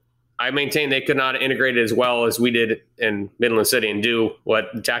 But I maintain they could not integrate it as well as we did in Midland City and do what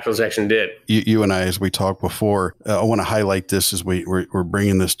the tactical section did. You and I, as we talked before, I want to highlight this as we're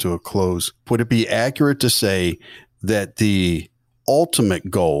bringing this to a close. Would it be accurate to say that the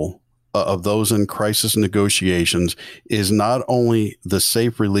ultimate goal of those in crisis negotiations is not only the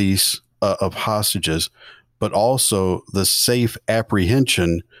safe release of hostages, but also the safe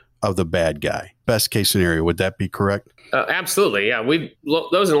apprehension of the bad guy. Best case scenario, would that be correct? Absolutely. Yeah.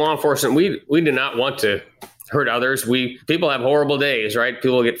 Those in law enforcement, we do not want to hurt others. People have horrible days, right?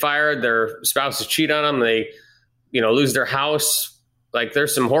 People get fired, their spouses cheat on them, they, lose their house. Like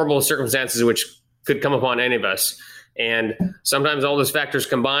there's some horrible circumstances which could come upon any of us. And sometimes all those factors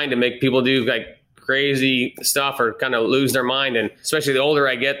combine to make people do like crazy stuff or kind of lose their mind. And especially the older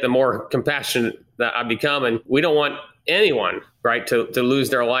I get, the more compassionate that I become. And we don't want anyone, right, to lose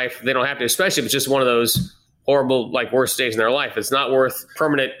their life. They don't have to, especially if it's just one of those horrible, like worst days in their life. It's not worth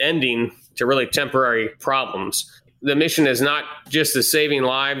permanent ending to really temporary problems. The mission is not just the saving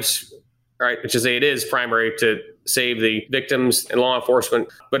lives, right, which is it is primary to save the victims and law enforcement,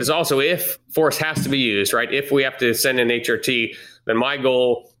 but it's also if force has to be used, right? If we have to send an HRT, then my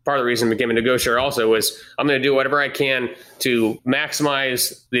goal, part of the reason I became a negotiator also, was I'm going to do whatever I can to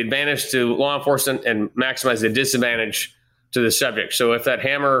maximize the advantage to law enforcement and maximize the disadvantage to the subject. So if that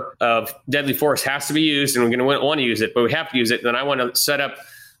hammer of deadly force has to be used and we're going to want to use it, but we have to use it, then I want to set up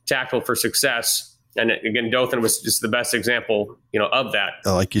tactical for success. And again, Dothan was just the best example, of that.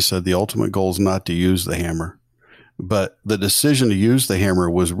 Like you said, the ultimate goal is not to use the hammer, but the decision to use the hammer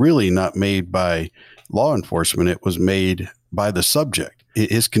was really not made by law enforcement. It was made by the subject.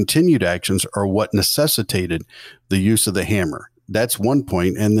 His continued actions are what necessitated the use of the hammer. That's one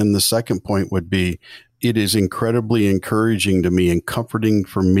point. And then the second point would be, it is incredibly encouraging to me and comforting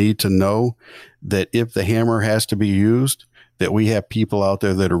for me to know that if the hammer has to be used, that we have people out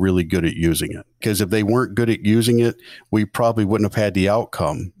there that are really good at using it. Because if they weren't good at using it, we probably wouldn't have had the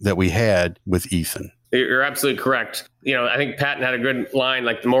outcome that we had with Ethan. You're absolutely correct. I think Patton had a good line,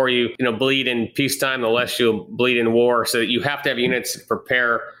 like the more you bleed in peacetime, the less you'll bleed in war. So that you have to have units to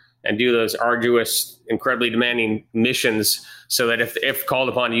prepare and do those arduous, incredibly demanding missions so that if called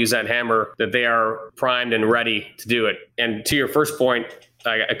upon to use that hammer, that they are primed and ready to do it. And to your first point,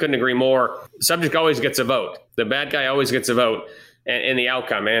 I couldn't agree more. The subject always gets a vote. The bad guy always gets a vote in the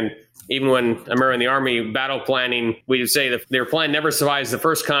outcome. And even when I remember in the Army battle planning, we would say that their plan never survives the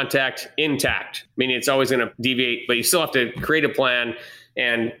first contact intact, meaning it's always going to deviate, but you still have to create a plan.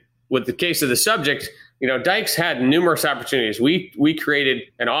 And with the case of the subject, Dykes had numerous opportunities. We created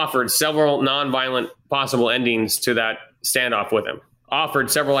and offered several nonviolent possible endings to that standoff with him.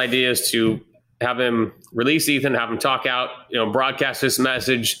 Offered several ideas to have him release Ethan, have him talk out, broadcast his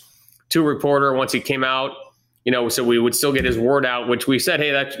message to a reporter once he came out, so we would still get his word out, which we said,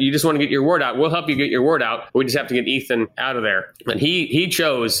 hey, that you just want to get your word out. We'll help you get your word out. We just have to get Ethan out of there. And he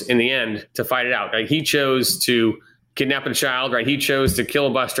chose in the end to fight it out. Right? He chose to kidnap a child, right? He chose to kill a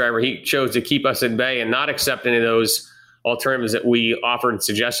bus driver. He chose to keep us at bay and not accept any of those alternatives that we offered and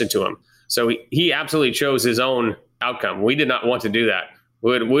suggested to him. So he absolutely chose his own outcome. We did not want to do that.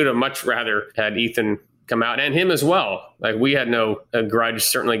 We'd have much rather had Ethan come out, and him as well. Like we had no grudge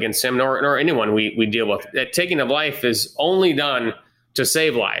certainly against him, nor anyone we deal with. That taking of life is only done to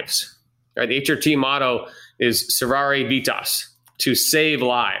save lives. Right? The HRT motto is Servare Vitas, to save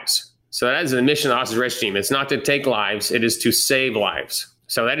lives. So that is the mission of the hostage rescue team. It's not to take lives, it is to save lives.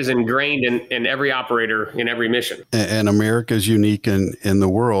 So that is ingrained in every operator, in every mission. And America is unique in the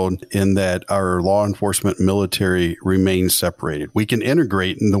world in that our law enforcement military remains separated. We can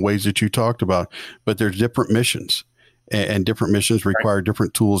integrate in the ways that you talked about, but there's different missions. And different missions require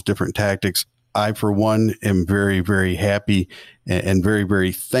different tools, different tactics. I, for one, am very, very happy and very,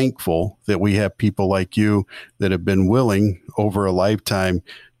 very thankful that we have people like you that have been willing over a lifetime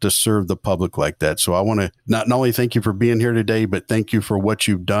to serve the public like that. So I want to not only thank you for being here today, but thank you for what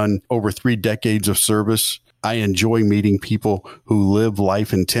you've done over 3 decades of service. I enjoy meeting people who live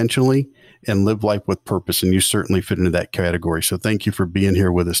life intentionally and live life with purpose. And you certainly fit into that category. So thank you for being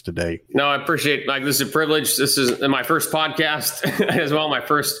here with us today. No, I appreciate it, Mike. This is a privilege. This is my first podcast as well, my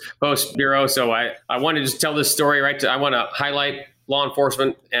first post bureau. So I want to just tell this story, right? I want to highlight law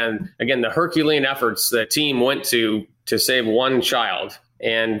enforcement and, again, the Herculean efforts the team went to save one child.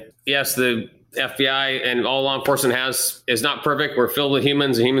 And yes, the FBI and all law enforcement is not perfect. We're filled with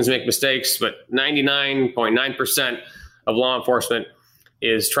humans and humans make mistakes, but 99.9% of law enforcement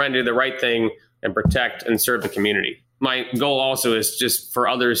is trying to do the right thing and protect and serve the community. My goal also is just for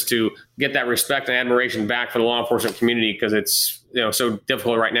others to get that respect and admiration back for the law enforcement community because it's so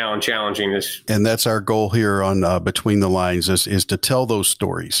difficult right now and challenging. And that's our goal here on Between the Lines is to tell those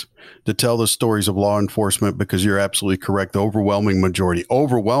stories, to tell the stories of law enforcement, because you're absolutely correct. The overwhelming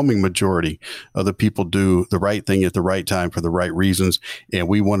majority of the people do the right thing at the right time for the right reasons. And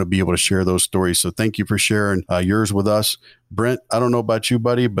we want to be able to share those stories. So thank you for sharing yours with us. Brent, I don't know about you,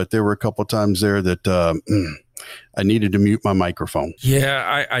 buddy, but there were a couple of times there that I needed to mute my microphone.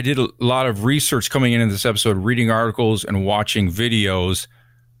 Yeah, I did a lot of research coming into this episode, reading articles and watching videos,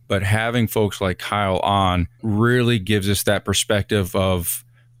 but having folks like Kyle on really gives us that perspective of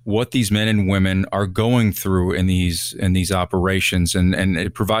what these men and women are going through in these operations, and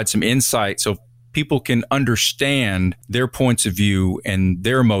it provides some insight so people can understand their points of view and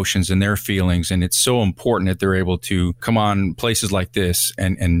their emotions and their feelings. And it's so important that they're able to come on places like this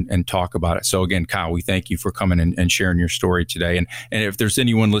and talk about it. So again, Kyle, we thank you for coming and sharing your story today. And if there's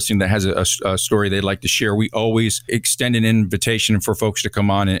anyone listening that has a story they'd like to share, we always extend an invitation for folks to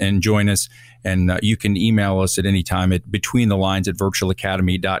come on and join us. And you can email us at any time at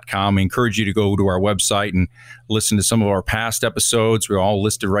betweenthelines@virtualacademy.com. I encourage you to go to our website and listen to some of our past episodes. We're all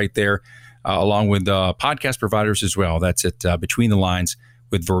listed right there. Along with podcast providers as well. That's at Between the Lines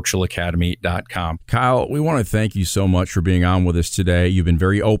with virtualacademy.com. Kyle, we want to thank you so much for being on with us today. You've been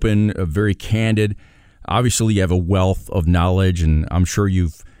very open, very candid. Obviously, you have a wealth of knowledge, and I'm sure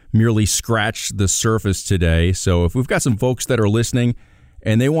you've merely scratched the surface today. So if we've got some folks that are listening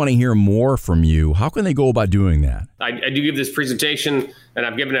and they want to hear more from you, how can they go about doing that? I do give this presentation, and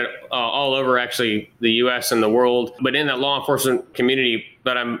I've given it all over, actually, the U.S. and the world, but in that law enforcement community.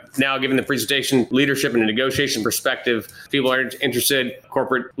 But I'm now giving the presentation leadership and a negotiation perspective. People are interested,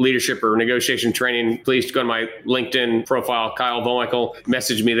 corporate leadership or negotiation training, please go to my LinkedIn profile, Kyle Vollwinkel.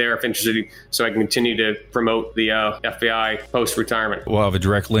 Message me there if interested, so I can continue to promote the FBI post-retirement. We'll have a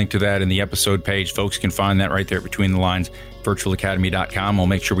direct link to that in the episode page. Folks can find that right there at Between the Lines, virtualacademy.com. We'll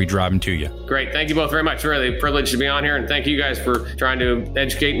make sure we drive them to you. Great. Thank you both very much. Really a privilege to be on here, and thank you guys for trying to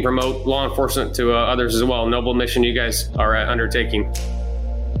educate and promote law enforcement to others as well. Noble mission you guys are undertaking.